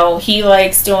anything. He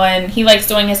likes doing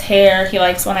his hair. He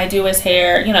likes when I do his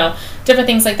hair. Different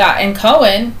things like that. And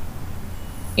Cohen,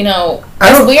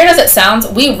 as weird as it sounds,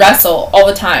 we wrestle all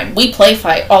the time. We play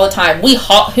fight all the time. We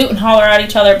hoot and holler at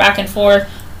each other back and forth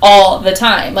all the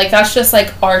time. Like, that's just,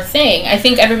 like, our thing. I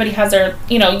think everybody has their,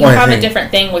 you have a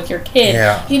different thing with your kid.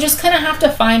 Yeah. You just kind of have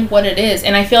to find what it is.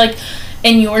 And I feel like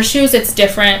in your shoes, it's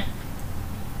different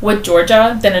with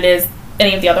Georgia than it is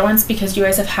any of the other ones, because you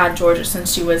guys have had Georgia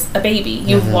since she was a baby.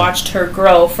 You've watched her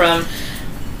grow from,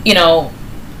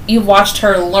 you've watched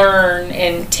her learn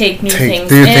and take new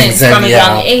things in from a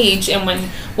young age. And when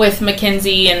with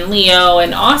Mackenzie and Leo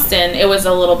and Austin, it was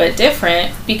a little bit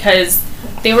different because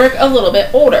they were a little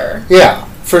bit older. Yeah,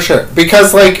 for sure.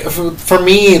 Because, like, for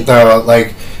me, though,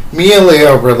 like, me and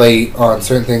Leo relate on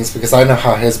certain things because I know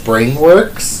how his brain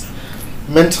works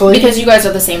mentally. Because you guys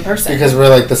are the same person. Because we're,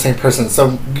 like, the same person.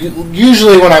 So,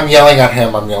 usually when I'm yelling at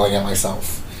him, I'm yelling at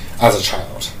myself as a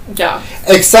child. Yeah.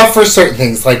 Except for certain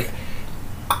things. Like,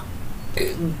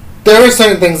 there are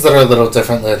certain things that are a little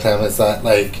different with him. Is that,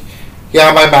 like,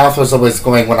 yeah, my mouth was always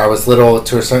going when I was little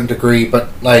to a certain degree, but,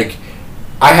 like,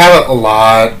 I have a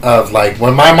lot of, like,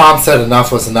 when my mom said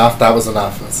enough was enough, that was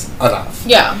enough was enough.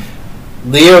 Yeah.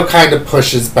 Leo kind of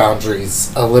pushes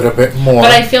boundaries a little bit more.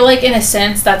 But I feel like, in a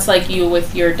sense, that's like you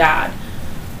with your dad.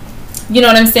 You know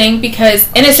what I'm saying? Because,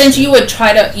 in a sense, you would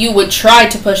try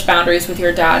to push boundaries with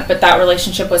your dad, but that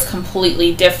relationship was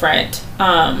completely different.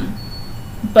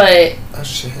 But... Oh,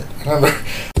 shit. I remember...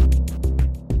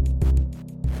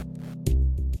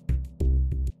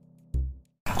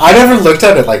 I never looked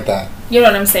at it like that. You know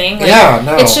what I'm saying? Like, yeah,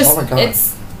 no. It's just, oh my God.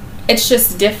 It's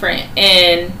just different.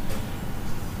 And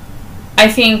I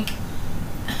think...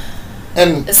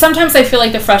 And sometimes I feel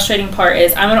like the frustrating part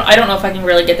is... I don't know if I can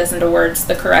really get this into words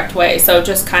the correct way. So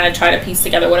just kind of try to piece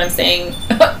together what I'm saying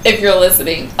if you're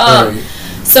listening.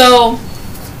 So...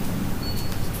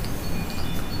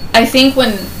 I think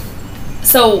when...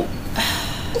 So...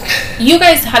 You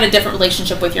guys had a different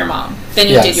relationship with your mom than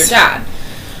you did your dad.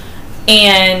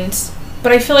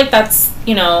 But I feel like that's,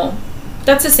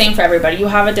 that's the same for everybody. You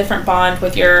have a different bond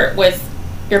with your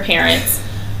parents.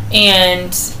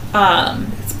 And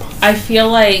I feel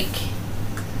like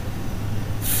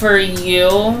for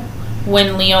you,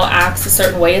 when Leo acts a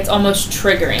certain way, it's almost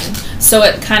triggering. So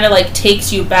it kind of like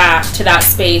takes you back to that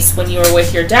space when you were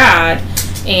with your dad,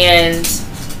 and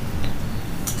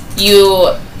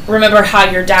you remember how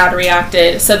your dad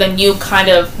reacted, so then you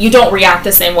don't react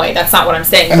the same way. That's not what I'm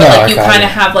saying. But like you kind of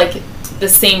have like the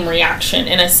same reaction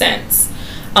in a sense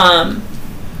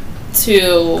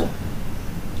to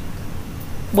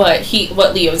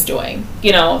what Leo's doing.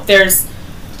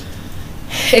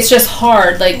 It's just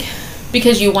hard, like,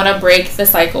 because you want to break the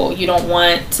cycle. You don't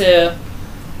want to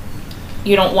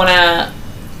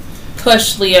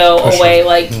push Leo away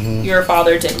like your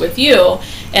father did with you.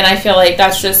 And I feel like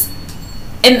that's just...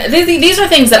 And these are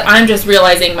things that I'm just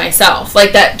realizing myself.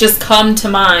 Like, that just come to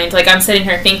mind. Like, I'm sitting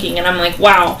here thinking, and I'm like,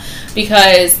 wow.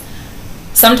 Because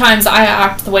sometimes I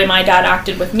act the way my dad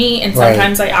acted with me, and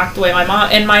sometimes I act the way my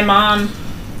mom... And my mom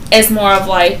is more of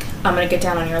like, I'm going to get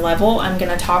down on your level. I'm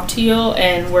going to talk to you,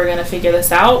 and we're going to figure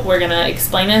this out. We're going to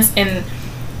explain this. And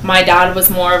my dad was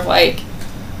more of like...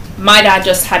 My dad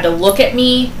just had to look at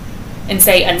me and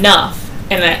say, enough.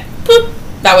 And then, poop,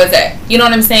 that was it. You know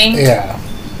what I'm saying? Yeah.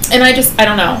 And I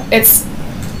don't know. It's...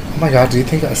 Oh my God, do you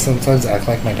think I sometimes act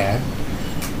like my dad?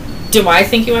 Do I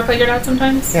think you act like your dad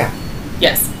sometimes? Yeah.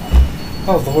 Yes.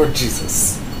 Oh, Lord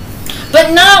Jesus.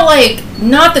 But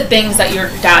not the things that your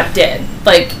dad did,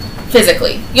 like,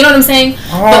 physically. You know what I'm saying?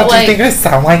 Oh, but, do you think I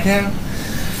sound like him?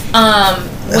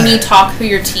 When you talk through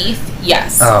your teeth,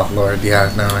 yes. Oh, Lord,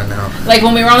 yeah, no, I know. Like,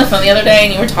 when we were on the phone the other day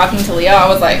and you were talking to Leo, I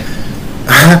was like...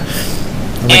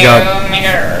 Oh my God. Oh my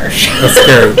gosh. That's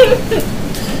scary.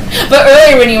 But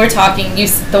earlier when you were talking,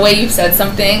 the way you said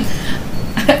something,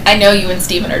 I know you and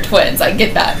Steven are twins. I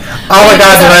get that. Oh my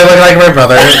God, did I look like my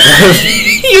brother?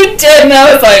 You did, and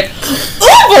I was like,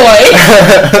 oh boy.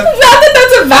 Not that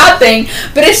that's a bad thing,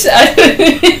 but it's...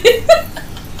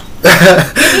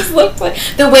 It just looked like...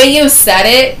 The way you said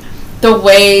it, the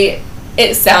way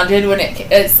it sounded when it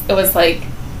was like,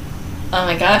 oh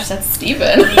my gosh, that's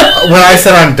Steven. When I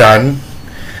said I'm done?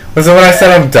 Was it when I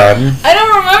said I'm done? I don't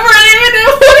remember even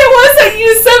what it was that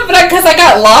you said, but because I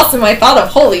got lost in my thought of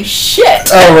holy shit.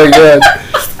 Oh my God.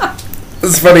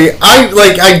 It's funny.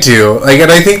 I do. Like, and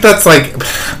I think that's like,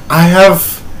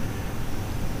 I've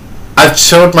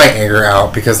showed my anger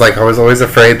out because, like, I was always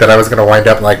afraid that I was going to wind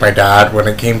up like my dad when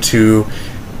it came to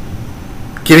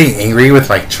getting angry with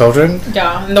my children.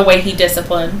 Yeah, and the way he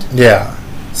disciplined. Yeah.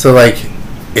 So, like,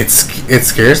 it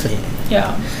scares me.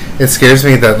 Yeah. It scares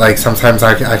me that, like, sometimes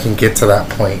I can get to that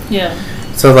point. Yeah.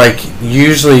 So, like,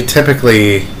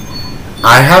 typically,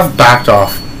 I have backed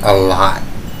off a lot.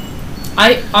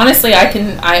 I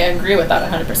agree with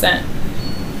that 100%.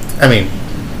 I mean,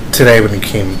 today when you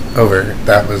came over,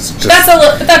 that was just...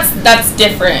 That's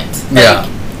different. Like, yeah.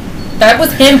 That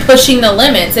was him pushing the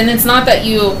limits, and it's not that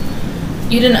you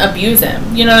you didn't abuse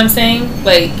him. You know what I'm saying?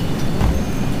 Like,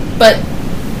 but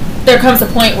there comes a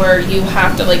point where you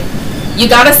have to, like, you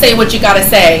gotta say what you gotta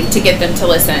say to get them to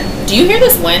listen. Do you hear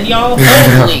this wind, y'all?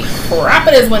 Holy crap,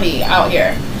 it is windy out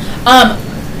here.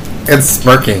 It's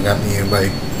smirking at you,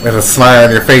 like, with a smile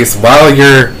on your face while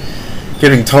you're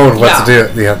getting told what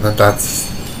to do. Yeah,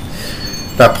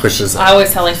 that pushes it. I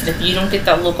always tell Langston, if you don't get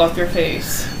that look off your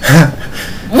face.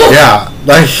 Yeah,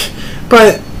 like,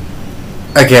 but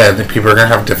again, people are gonna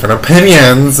have different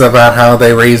opinions about how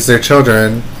they raise their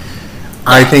children.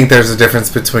 I think there's a difference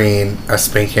between a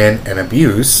spanking and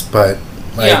abuse, but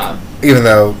like, even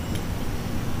though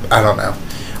I don't know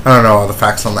all the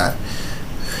facts on that.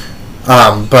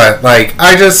 But like,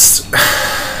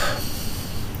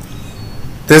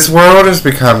 this world has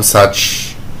become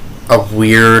such a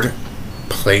weird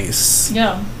place.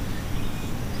 Yeah.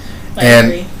 I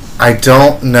agree. I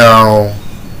don't know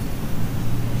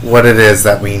what it is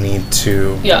that we need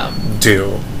to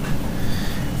do.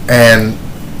 And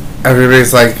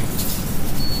everybody's like,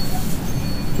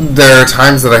 there are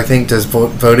times that I think, does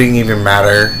voting even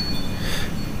matter?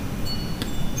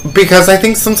 Because I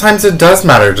think sometimes it does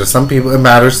matter to some people. It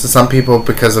matters to some people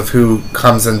because of who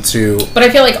comes into But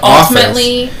I feel like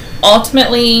ultimately,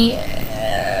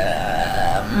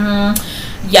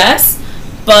 yes,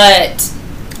 but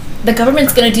the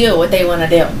government's going to do what they want to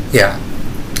do. Yeah.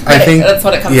 I think that's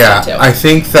what it comes down to. I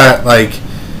think that, like,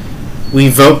 we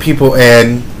vote people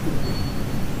in,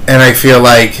 and I feel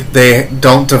like they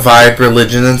don't divide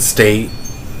religion and state.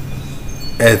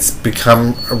 It's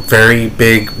become a very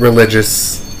big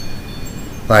religious,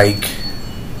 like,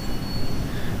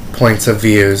 points of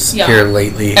views here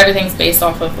lately. Everything's based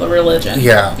off of a religion.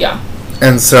 Yeah. Yeah.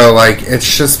 And so, like,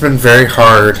 it's just been very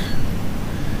hard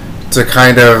to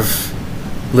kind of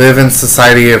live in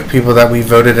society of people that we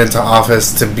voted into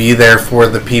office to be there for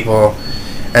the people,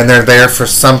 and they're there for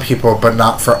some people but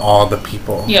not for all the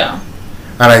people. Yeah.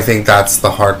 And I think that's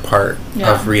the hard part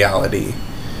of reality,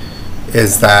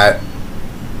 is that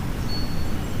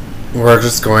we're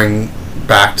just going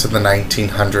back to the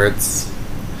 1900s.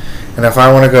 And if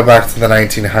I want to go back to the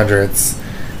 1900s,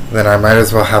 then I might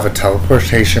as well have a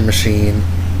teleportation machine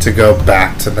to go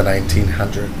back to the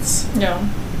 1900s. Yeah.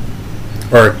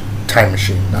 Or time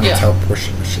machine, not a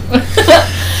teleportation machine.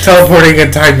 Teleporting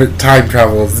and time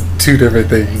travel is two different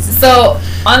things. So,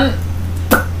 on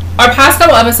our past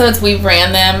couple episodes, we've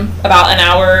ran them about an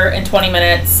hour and 20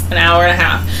 minutes, an hour and a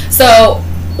half. So,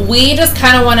 we just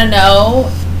kind of want to know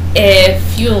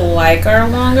if you like our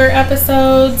longer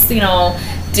episodes. You know,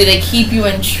 do they keep you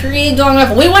intrigued long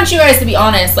enough? We want you guys to be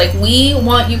honest. Like, we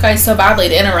want you guys so badly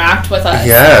to interact with us.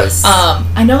 Yes.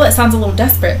 I know that sounds a little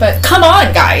desperate, but come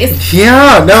on, guys.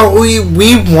 Yeah, no, we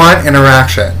want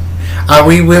interaction.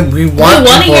 We want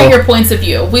to hear your points of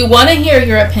view. We want to hear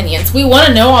your opinions. We want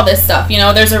to know all this stuff. You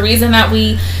know, there's a reason that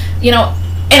we, you know,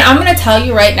 and I'm going to tell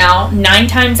you right now, 9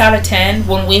 times out of 10,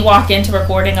 when we walk into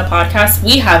recording a podcast,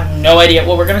 we have no idea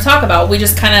what we're going to talk about. It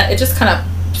just kind of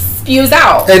spews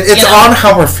out. It's on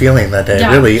how we're feeling that day,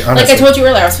 really, honestly. Like I told you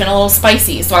earlier, I was feeling a little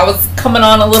spicy, so I was coming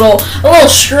on a little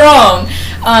strong.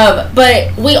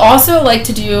 But we also like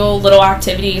to do little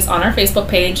activities on our Facebook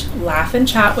page, Laugh and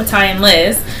Chat with Ty and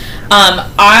Liz.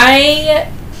 I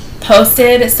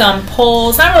posted some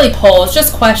polls, not really polls,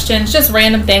 just questions, just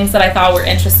random things that I thought were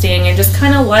interesting and just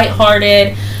kind of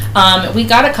lighthearted. We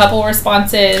got a couple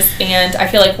responses, and I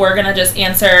feel like we're going to just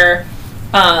answer...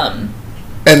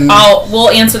 we'll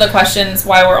answer the questions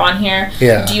while we're on here.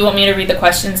 Yeah. Do you want me to read the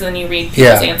questions and then you read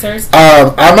people's answers?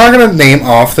 I'm not going to name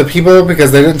off the people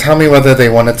because they didn't tell me whether they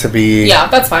want it to be... Yeah,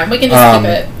 that's fine. We can just keep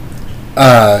it.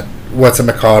 What's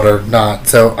it called or not.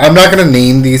 So I'm not going to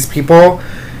name these people.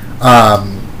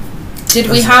 Did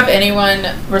we have anyone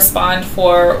respond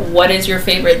for what is your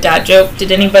favorite dad joke?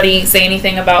 Did anybody say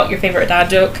anything about your favorite dad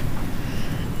joke?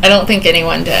 I don't think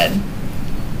anyone did.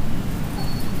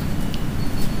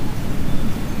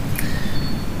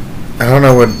 I don't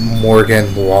know what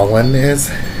Morgan Wallen is.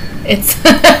 It's he's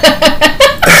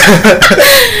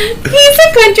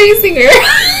a country singer.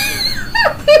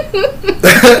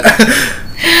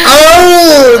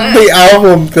 Oh, the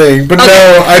album thing. But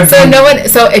okay.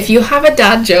 So if you have a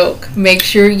dad joke, make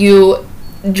sure you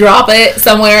drop it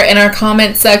somewhere in our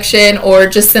comment section or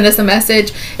just send us a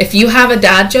message. If you have a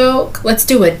dad joke, let's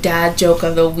do a dad joke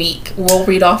of the week. We'll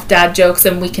read off dad jokes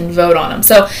and we can vote on them.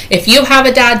 So if you have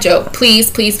a dad joke,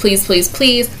 please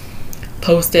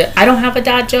post it. I don't have a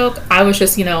dad joke. I was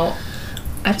just, I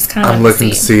just kind of I'm looking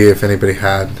to see if anybody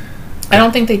had. I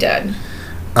don't think they did.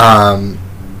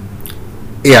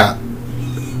 Yeah.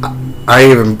 I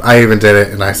even did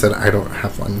it and I said I don't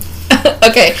have one.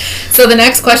 Okay. So the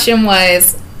next question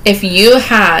was, if you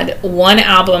had one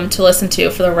album to listen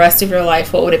to for the rest of your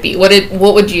life, what would it be? What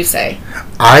would you say?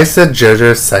 I said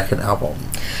JoJo's second album.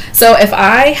 So if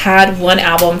I had one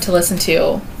album to listen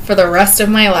to for the rest of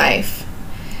my life,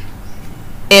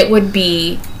 it would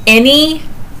be any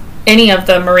of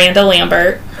the Miranda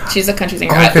Lambert. She's a country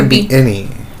singer. Oh, it could be any.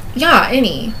 Yeah,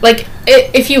 any. Like,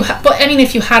 if you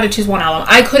had to choose one album,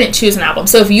 I couldn't choose an album.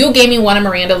 So if you gave me one of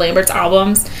Miranda Lambert's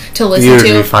albums to listen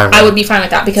to, I would be fine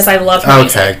with that because I love her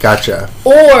music. Okay, gotcha.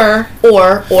 Or,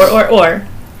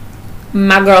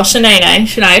 my girl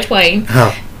Shania Twain.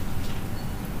 Oh.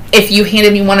 If you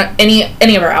handed me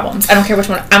any of her albums, I don't care which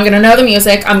one, I'm gonna know the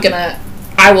music.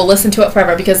 I will listen to it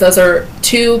forever because those are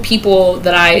two people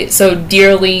that I so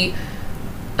dearly,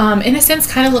 in a sense,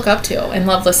 kind of look up to and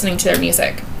love listening to their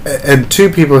music. And two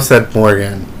people said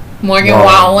Morgan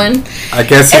Wallen. I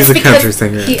guess he's a country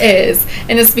singer. He is,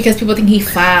 and it's because people think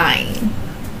he's fine.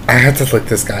 I had to look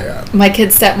this guy up. My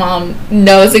kid's stepmom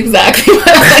knows exactly what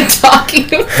I'm talking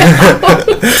about. I'm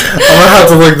gonna have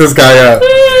to look this guy up.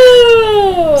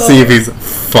 See if he's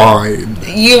fine.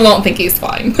 You won't think he's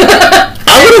fine.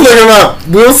 I'm gonna look him up.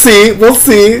 We'll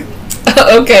see.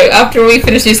 Okay, after we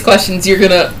finish these questions, we're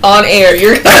gonna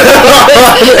we're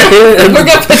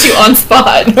gonna put you on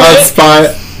spot. Right? On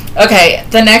spot. Okay,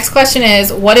 the next question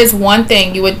is, what is one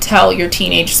thing you would tell your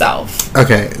teenage self?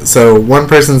 Okay, so one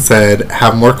person said,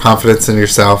 have more confidence in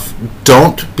yourself.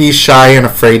 Don't be shy and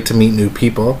afraid to meet new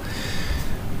people.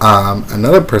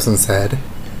 Another person said,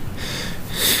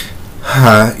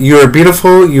 you are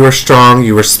beautiful, you are strong,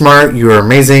 you are smart, you are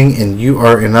amazing, and you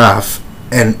are enough,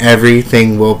 and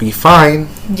everything will be fine.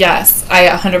 Yes, I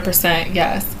 100%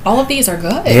 yes. All of these are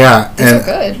good. Yeah, these are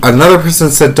good. Another person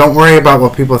said, don't worry about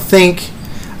what people think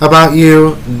about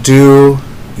you. Do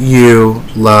you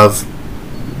love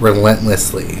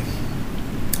relentlessly?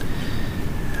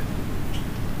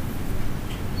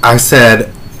 I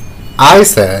said,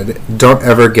 don't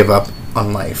ever give up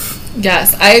on life.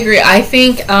 Yes, I agree. I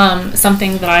think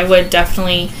something that I would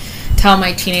definitely tell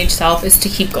my teenage self is to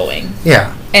keep going.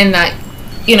 Yeah. And that,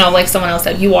 like someone else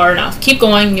said, you are enough. Keep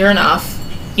going. You're enough.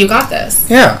 You got this.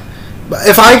 Yeah. But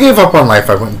if I gave up on life,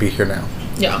 I wouldn't be here now.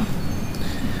 Yeah.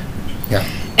 Yeah.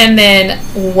 And then,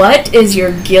 what is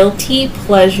your guilty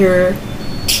pleasure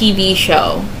TV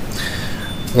show?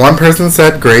 One person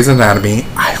said Grey's Anatomy.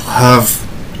 I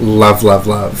love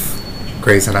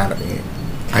Grey's Anatomy.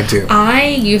 I do. I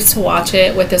used to watch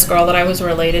it with this girl that I was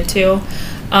related to.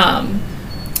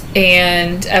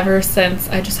 And ever since,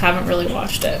 I just haven't really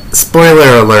watched it.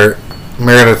 Spoiler alert,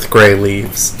 Meredith Grey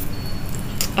leaves.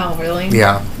 Oh, really?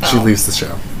 Yeah, she leaves the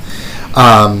show.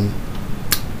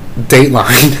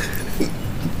 Dateline.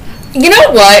 You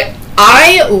know what?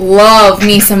 I love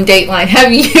me some Dateline.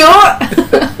 Have you?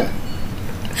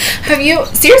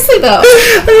 Seriously, though.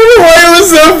 I don't know why it was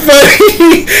so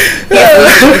funny.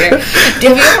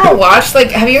 Have you ever watched,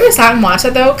 have you ever sat and watched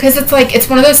it, though? Because it's it's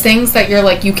one of those things that you're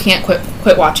you can't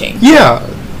quit watching. Yeah.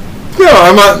 No,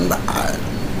 I'm not.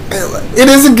 It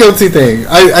is a guilty thing.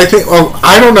 I think,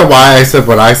 I don't know why I said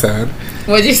what I said.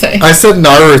 What'd you say? I said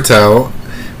Naruto,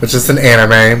 which is an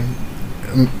anime.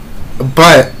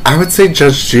 But I would say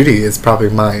Judge Judy is probably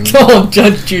mine. Oh,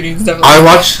 Judge Judy's definitely. I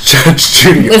watch Judge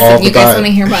Judy all the time. Listen, you guys want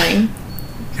to hear mine?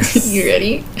 Yes. You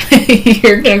ready?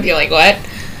 You're gonna be like, what?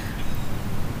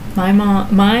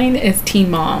 Mine is Teen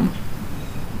Mom.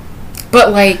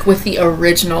 But with the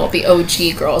original, the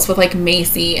OG girls, with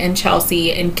Macy and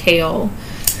Chelsea and Kale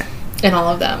and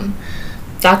all of them.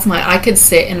 That's I could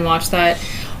sit and watch that.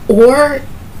 Or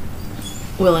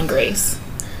Will and Grace.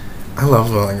 I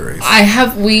love Will and Grace.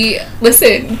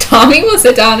 Listen, Tommy will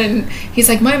sit down and he's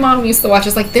like, my mom used to watch.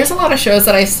 It's there's a lot of shows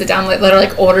that I sit down that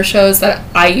are older shows that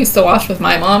I used to watch with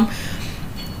my mom.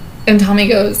 And Tommy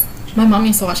goes, my mom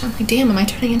used to watch. I'm like, damn, am I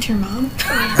turning into your mom?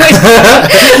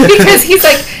 Because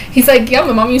he's like, yeah,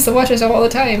 my mom used to watch this show all the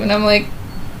time. And I'm like,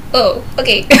 oh,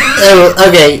 okay. Oh,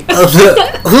 okay.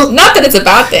 Not that it's a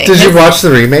bad thing. Did you watch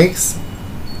the remakes?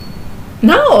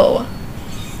 No.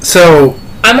 So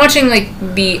I'm watching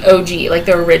the OG,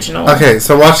 the original. Okay,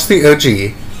 so watch the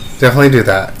OG. Definitely do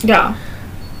that. Yeah.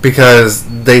 Because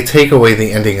they take away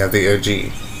the ending of the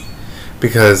OG.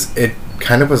 Because it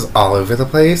kind of was all over the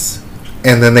place.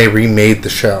 And then they remade the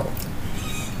show.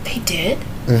 They did?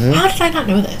 Mm-hmm. How did I not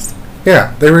know this?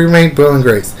 Yeah, they remade Will and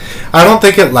Grace. I don't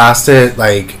think it lasted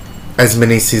as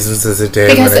many seasons as it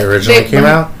did when it originally came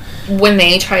out. When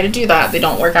they try to do that, they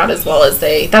don't work out as well as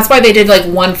they. That's why they did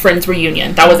one Friends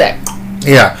reunion. That was it.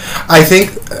 Yeah, I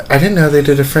didn't know they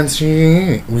did a Friends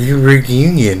reunion.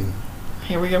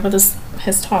 Here we go with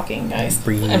his talking, guys.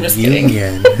 Reunion. I'm just kidding.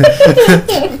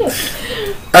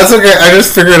 That's okay. I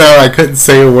just figured out I couldn't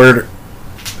say a word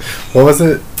What was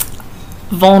it?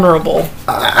 Vulnerable.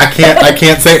 I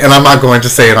can't say it, and I'm not going to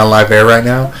say it on live air right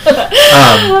now.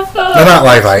 No, not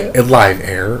live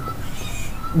air.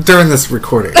 During this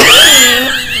recording.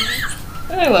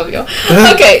 I love you.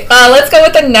 Okay, let's go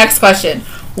with the next question.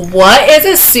 What is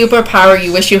a superpower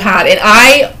you wish you had? And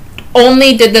I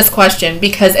only did this question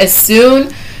because as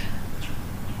soon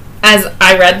as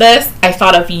I read this, I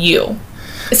thought of you.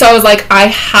 So I was like, I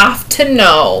have to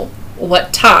know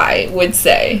what Ty would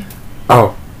say.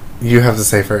 Oh, you have to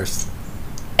say first.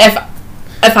 If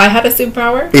I had a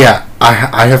superpower? Yeah,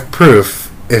 I have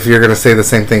proof if you're going to say the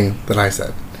same thing that I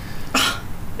said. I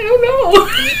don't know.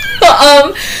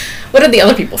 What did the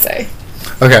other people say?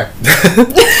 Okay.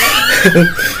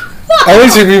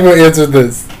 Always hear people answer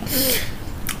this.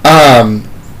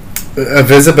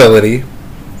 Visibility.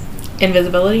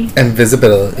 Invisibility?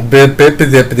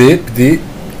 Invisibility.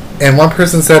 And one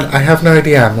person said, I have no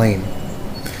idea, I'm lame.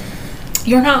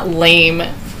 You're not lame.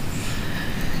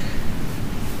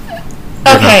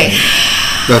 Okay.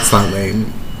 That's not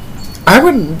lame.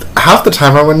 Half the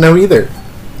time I wouldn't know either.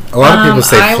 A lot of people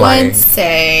say flying. I would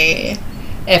say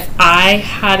if I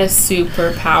had a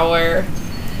superpower,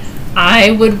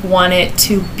 I would want it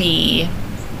to be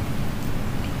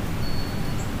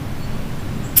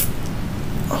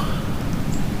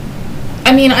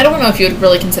I mean, I don't know if you would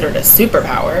really consider it a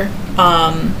superpower.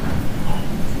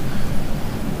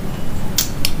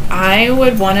 I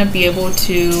would want to be able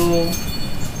to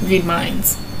read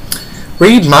minds.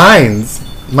 Read minds?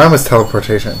 Mine was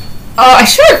teleportation. Oh, I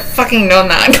should have fucking known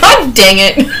that. God dang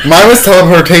it. Mine was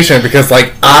teleportation because,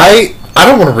 like, I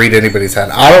don't want to read anybody's head.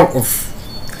 Not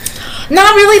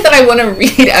really that I want to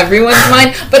read everyone's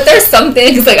mind, but there's some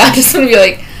things, like, I just want to be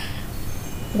like,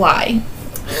 why?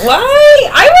 Why?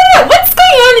 I don't know. What's going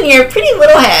on in your pretty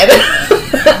little head?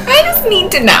 I just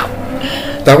need to know.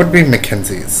 That would be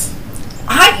Mackenzie's.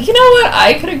 You know what?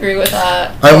 I could agree with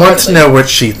that. I want to know what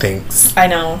she thinks. I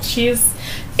know. She is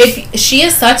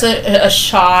such a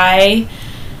shy,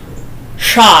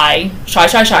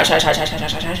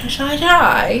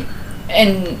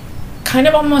 and kind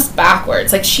of almost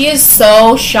backwards. Like, she is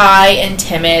so shy and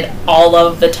timid all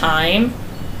of the time.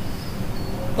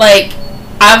 Like,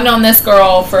 I've known this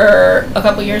girl for a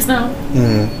couple years now.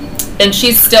 Mm-hmm. And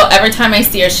she's still, every time I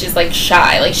see her, she's, like,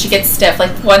 shy. Like, she gets stiff.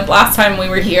 Like, last time we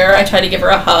were here, I tried to give her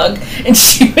a hug, and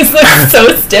she was, like,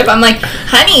 so stiff. I'm like,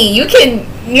 honey, you can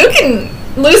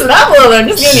loosen up a little bit. I'm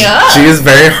just giving you a hug. She is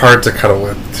very hard to cuddle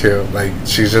with, too. Like,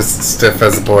 she's just stiff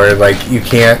as a board. Like, you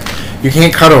can't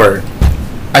cuddle her.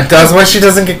 That's why she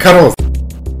doesn't get cuddles.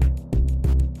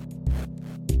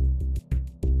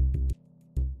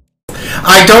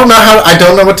 I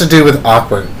don't know what to do with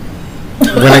awkward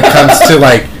when it comes to,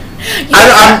 like,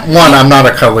 I'm not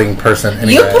a cuddling person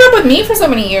anyway. You put up with me for so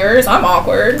many years. I'm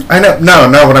awkward. I know. No,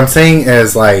 what I'm saying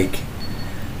is, like...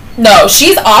 No,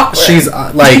 she's awkward. She's,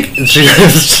 like...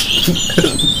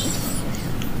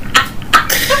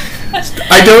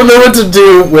 I don't know what to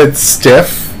do with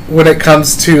stiff when it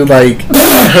comes to, like,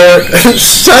 her...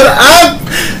 Shut up!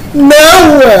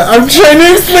 No! I'm trying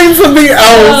to explain something else.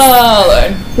 Oh,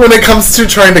 Lord. When it comes to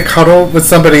trying to cuddle with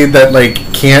somebody that, like,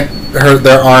 can't hurt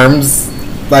their arms...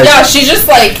 Like, yeah, she's just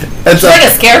like, she's like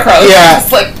a scarecrow. Yeah. She's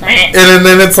just like, and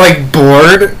then it's like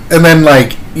bored, and then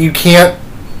like you can't.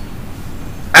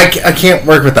 I can't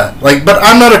work with that. Like, but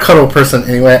I'm not a cuddle person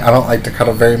anyway. I don't like to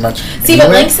cuddle very much. See, anyway.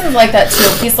 But Langston's like that too.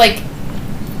 He's like,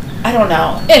 I don't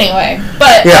know. Anyway,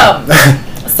 but yeah.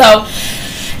 So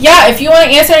yeah, if you want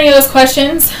to answer any of those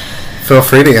questions, feel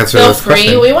free to answer those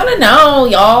questions. We want to know,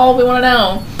 y'all. We want to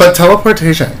know. But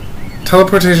teleportation for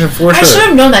sure. I should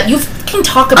have known that. You can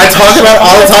talk about. I talk about it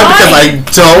all the time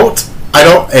because I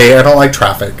don't like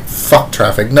traffic. Fuck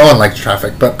traffic. No one likes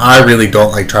traffic, but I really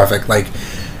don't like traffic. Like,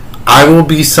 I will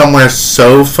be somewhere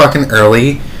so fucking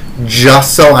early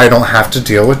just so I don't have to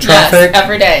deal with traffic. Yes,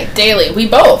 every day, daily. We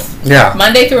both. Yeah.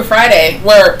 Monday through Friday,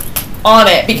 we're on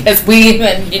it because we.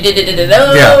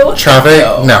 Yeah. Traffic.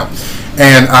 No.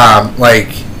 And like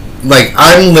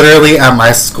I'm literally at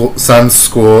my son's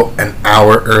school an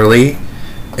hour early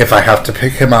if I have to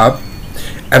pick him up,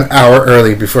 an hour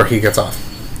early before he gets off.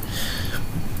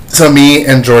 So me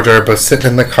and Georgia are both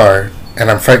sitting in the car, and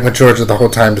I'm fighting with Georgia the whole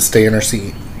time to stay in her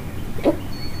seat,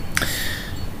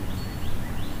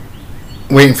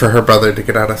 waiting for her brother to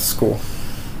get out of school.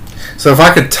 So if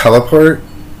I could teleport,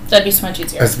 that'd be so much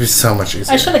easier. It'd be so much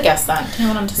easier. I should have guessed that. You know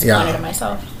what? I'm disappointed in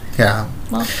myself. Yeah.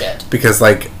 Well, shit. Because,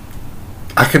 like,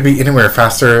 I could be anywhere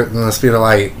faster than the speed of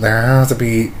light. There has to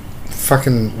be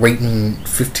fucking waiting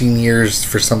 15 years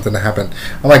for something to happen.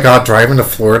 Oh my god, driving to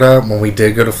Florida, when we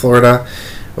did go to Florida,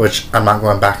 which I'm not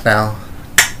going back now.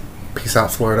 Peace out,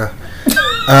 Florida.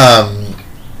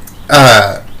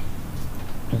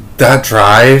 That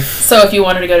drive. So if you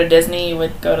wanted to go to Disney, you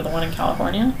would go to the one in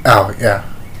California? Oh, yeah.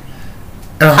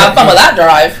 Have fun with that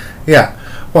drive. Yeah.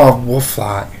 Well, we'll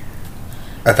fly.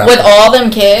 With point. All them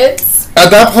kids?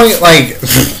 At that point, like...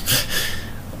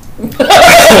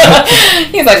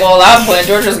 He's like, well, at that point,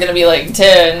 Georgia's going to be like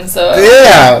 10, so...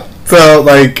 Yeah. So,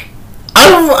 like... I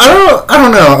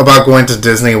don't know about going to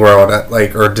Disney World at,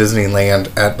 like, or Disneyland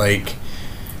at, like,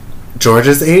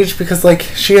 Georgia's age, because, like,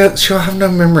 she'll have no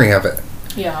memory of it.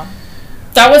 Yeah.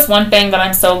 That was one thing that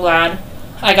I'm so glad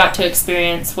I got to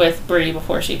experience with Brie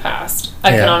before she passed.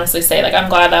 I can honestly say, like, I'm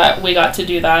glad that we got to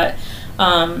do that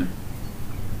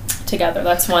together.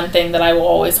 That's one thing that I will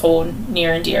always hold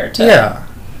near and dear to. Yeah.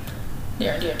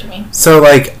 Near and dear to me. So,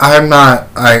 like, I'm not,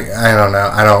 I don't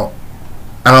know, I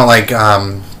don't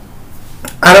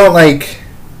like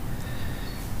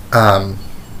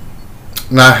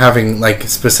not having, like,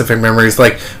 specific memories.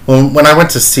 Like, when I went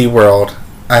to SeaWorld,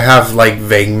 I have, like,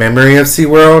 vague memory of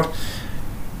SeaWorld.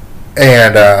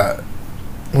 And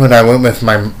when I went with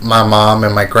my mom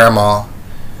and my grandma,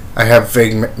 I have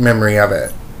vague memory of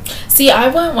it. See, I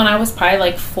went when I was probably,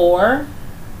 like, 4.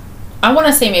 I want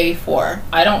to say maybe 4.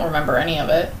 I don't remember any of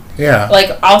it. Yeah.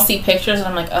 Like, I'll see pictures and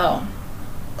I'm like, oh,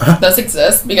 those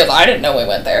exist? Because I didn't know we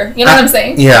went there. You know what I'm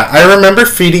saying? Yeah. I remember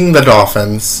feeding the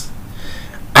dolphins.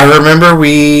 I remember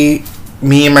me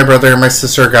and my brother and my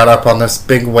sister got up on this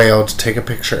big whale to take a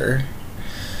picture.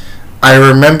 I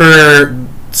remember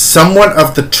somewhat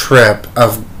of the trip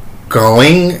of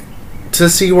going to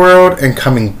SeaWorld and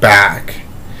coming back.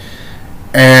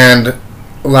 And,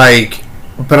 like,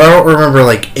 but I don't remember,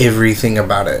 like, everything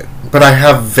about it. But I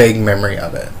have vague memory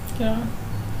of it. Yeah.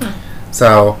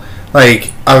 So,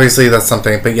 like, obviously that's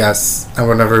something. But yes, I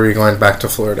will never be going back to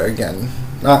Florida again.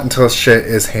 Not until shit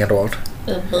is handled.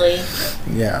 Oh boy.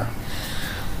 Yeah.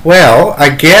 Well, I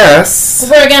guess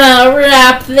we're gonna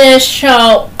wrap this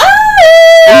show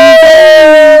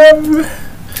up.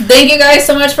 Thank you guys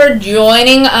so much for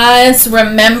joining us.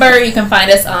 Remember, you can find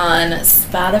us on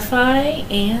Spotify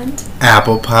and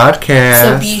Apple Podcasts.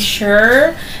 So be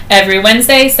sure, every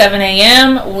Wednesday, 7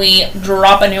 a.m., we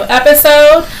drop a new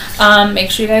episode. Make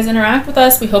sure you guys interact with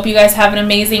us. We hope you guys have an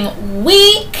amazing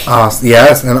week.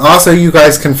 Yes, and also you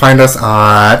guys can find us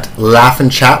on Laugh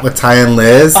and Chat with Ty and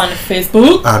Liz. On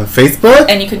Facebook.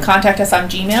 And you can contact us on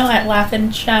Gmail at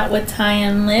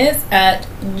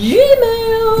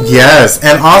laughandchatwithtyandliz@gmail. Yes,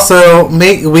 and also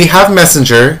we have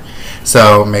Messenger,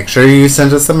 so make sure you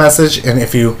send us a message. And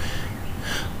if you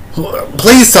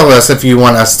please tell us if you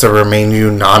want us to remain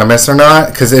anonymous or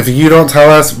not, because if you don't tell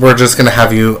us, we're just gonna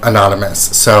have you anonymous.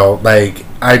 So, like,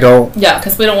 I don't. Yeah,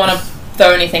 because we don't want to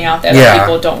throw anything out there that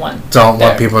people don't want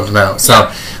people to know.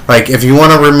 So, like, if you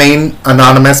want to remain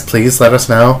anonymous, please let us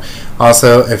know.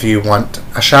 Also, if you want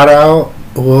a shout out,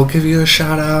 we'll give you a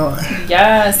shout out.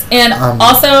 Yes, and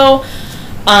also,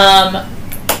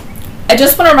 I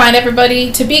just want to remind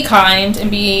everybody to be kind and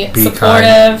be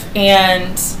supportive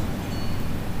and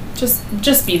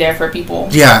just be there for people.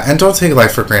 Yeah, and don't take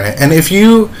life for granted. And if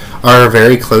you are a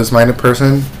very closed-minded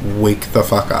person, wake the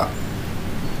fuck up.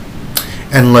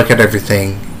 And look at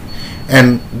everything.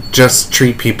 And just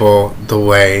treat people the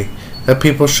way that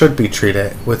people should be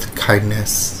treated, with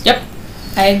kindness. Yep.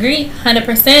 I agree,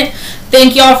 100%.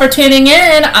 Thank y'all for tuning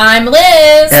in. I'm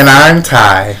Liz. And I'm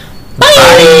Ty. Bye.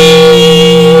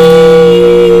 Bye.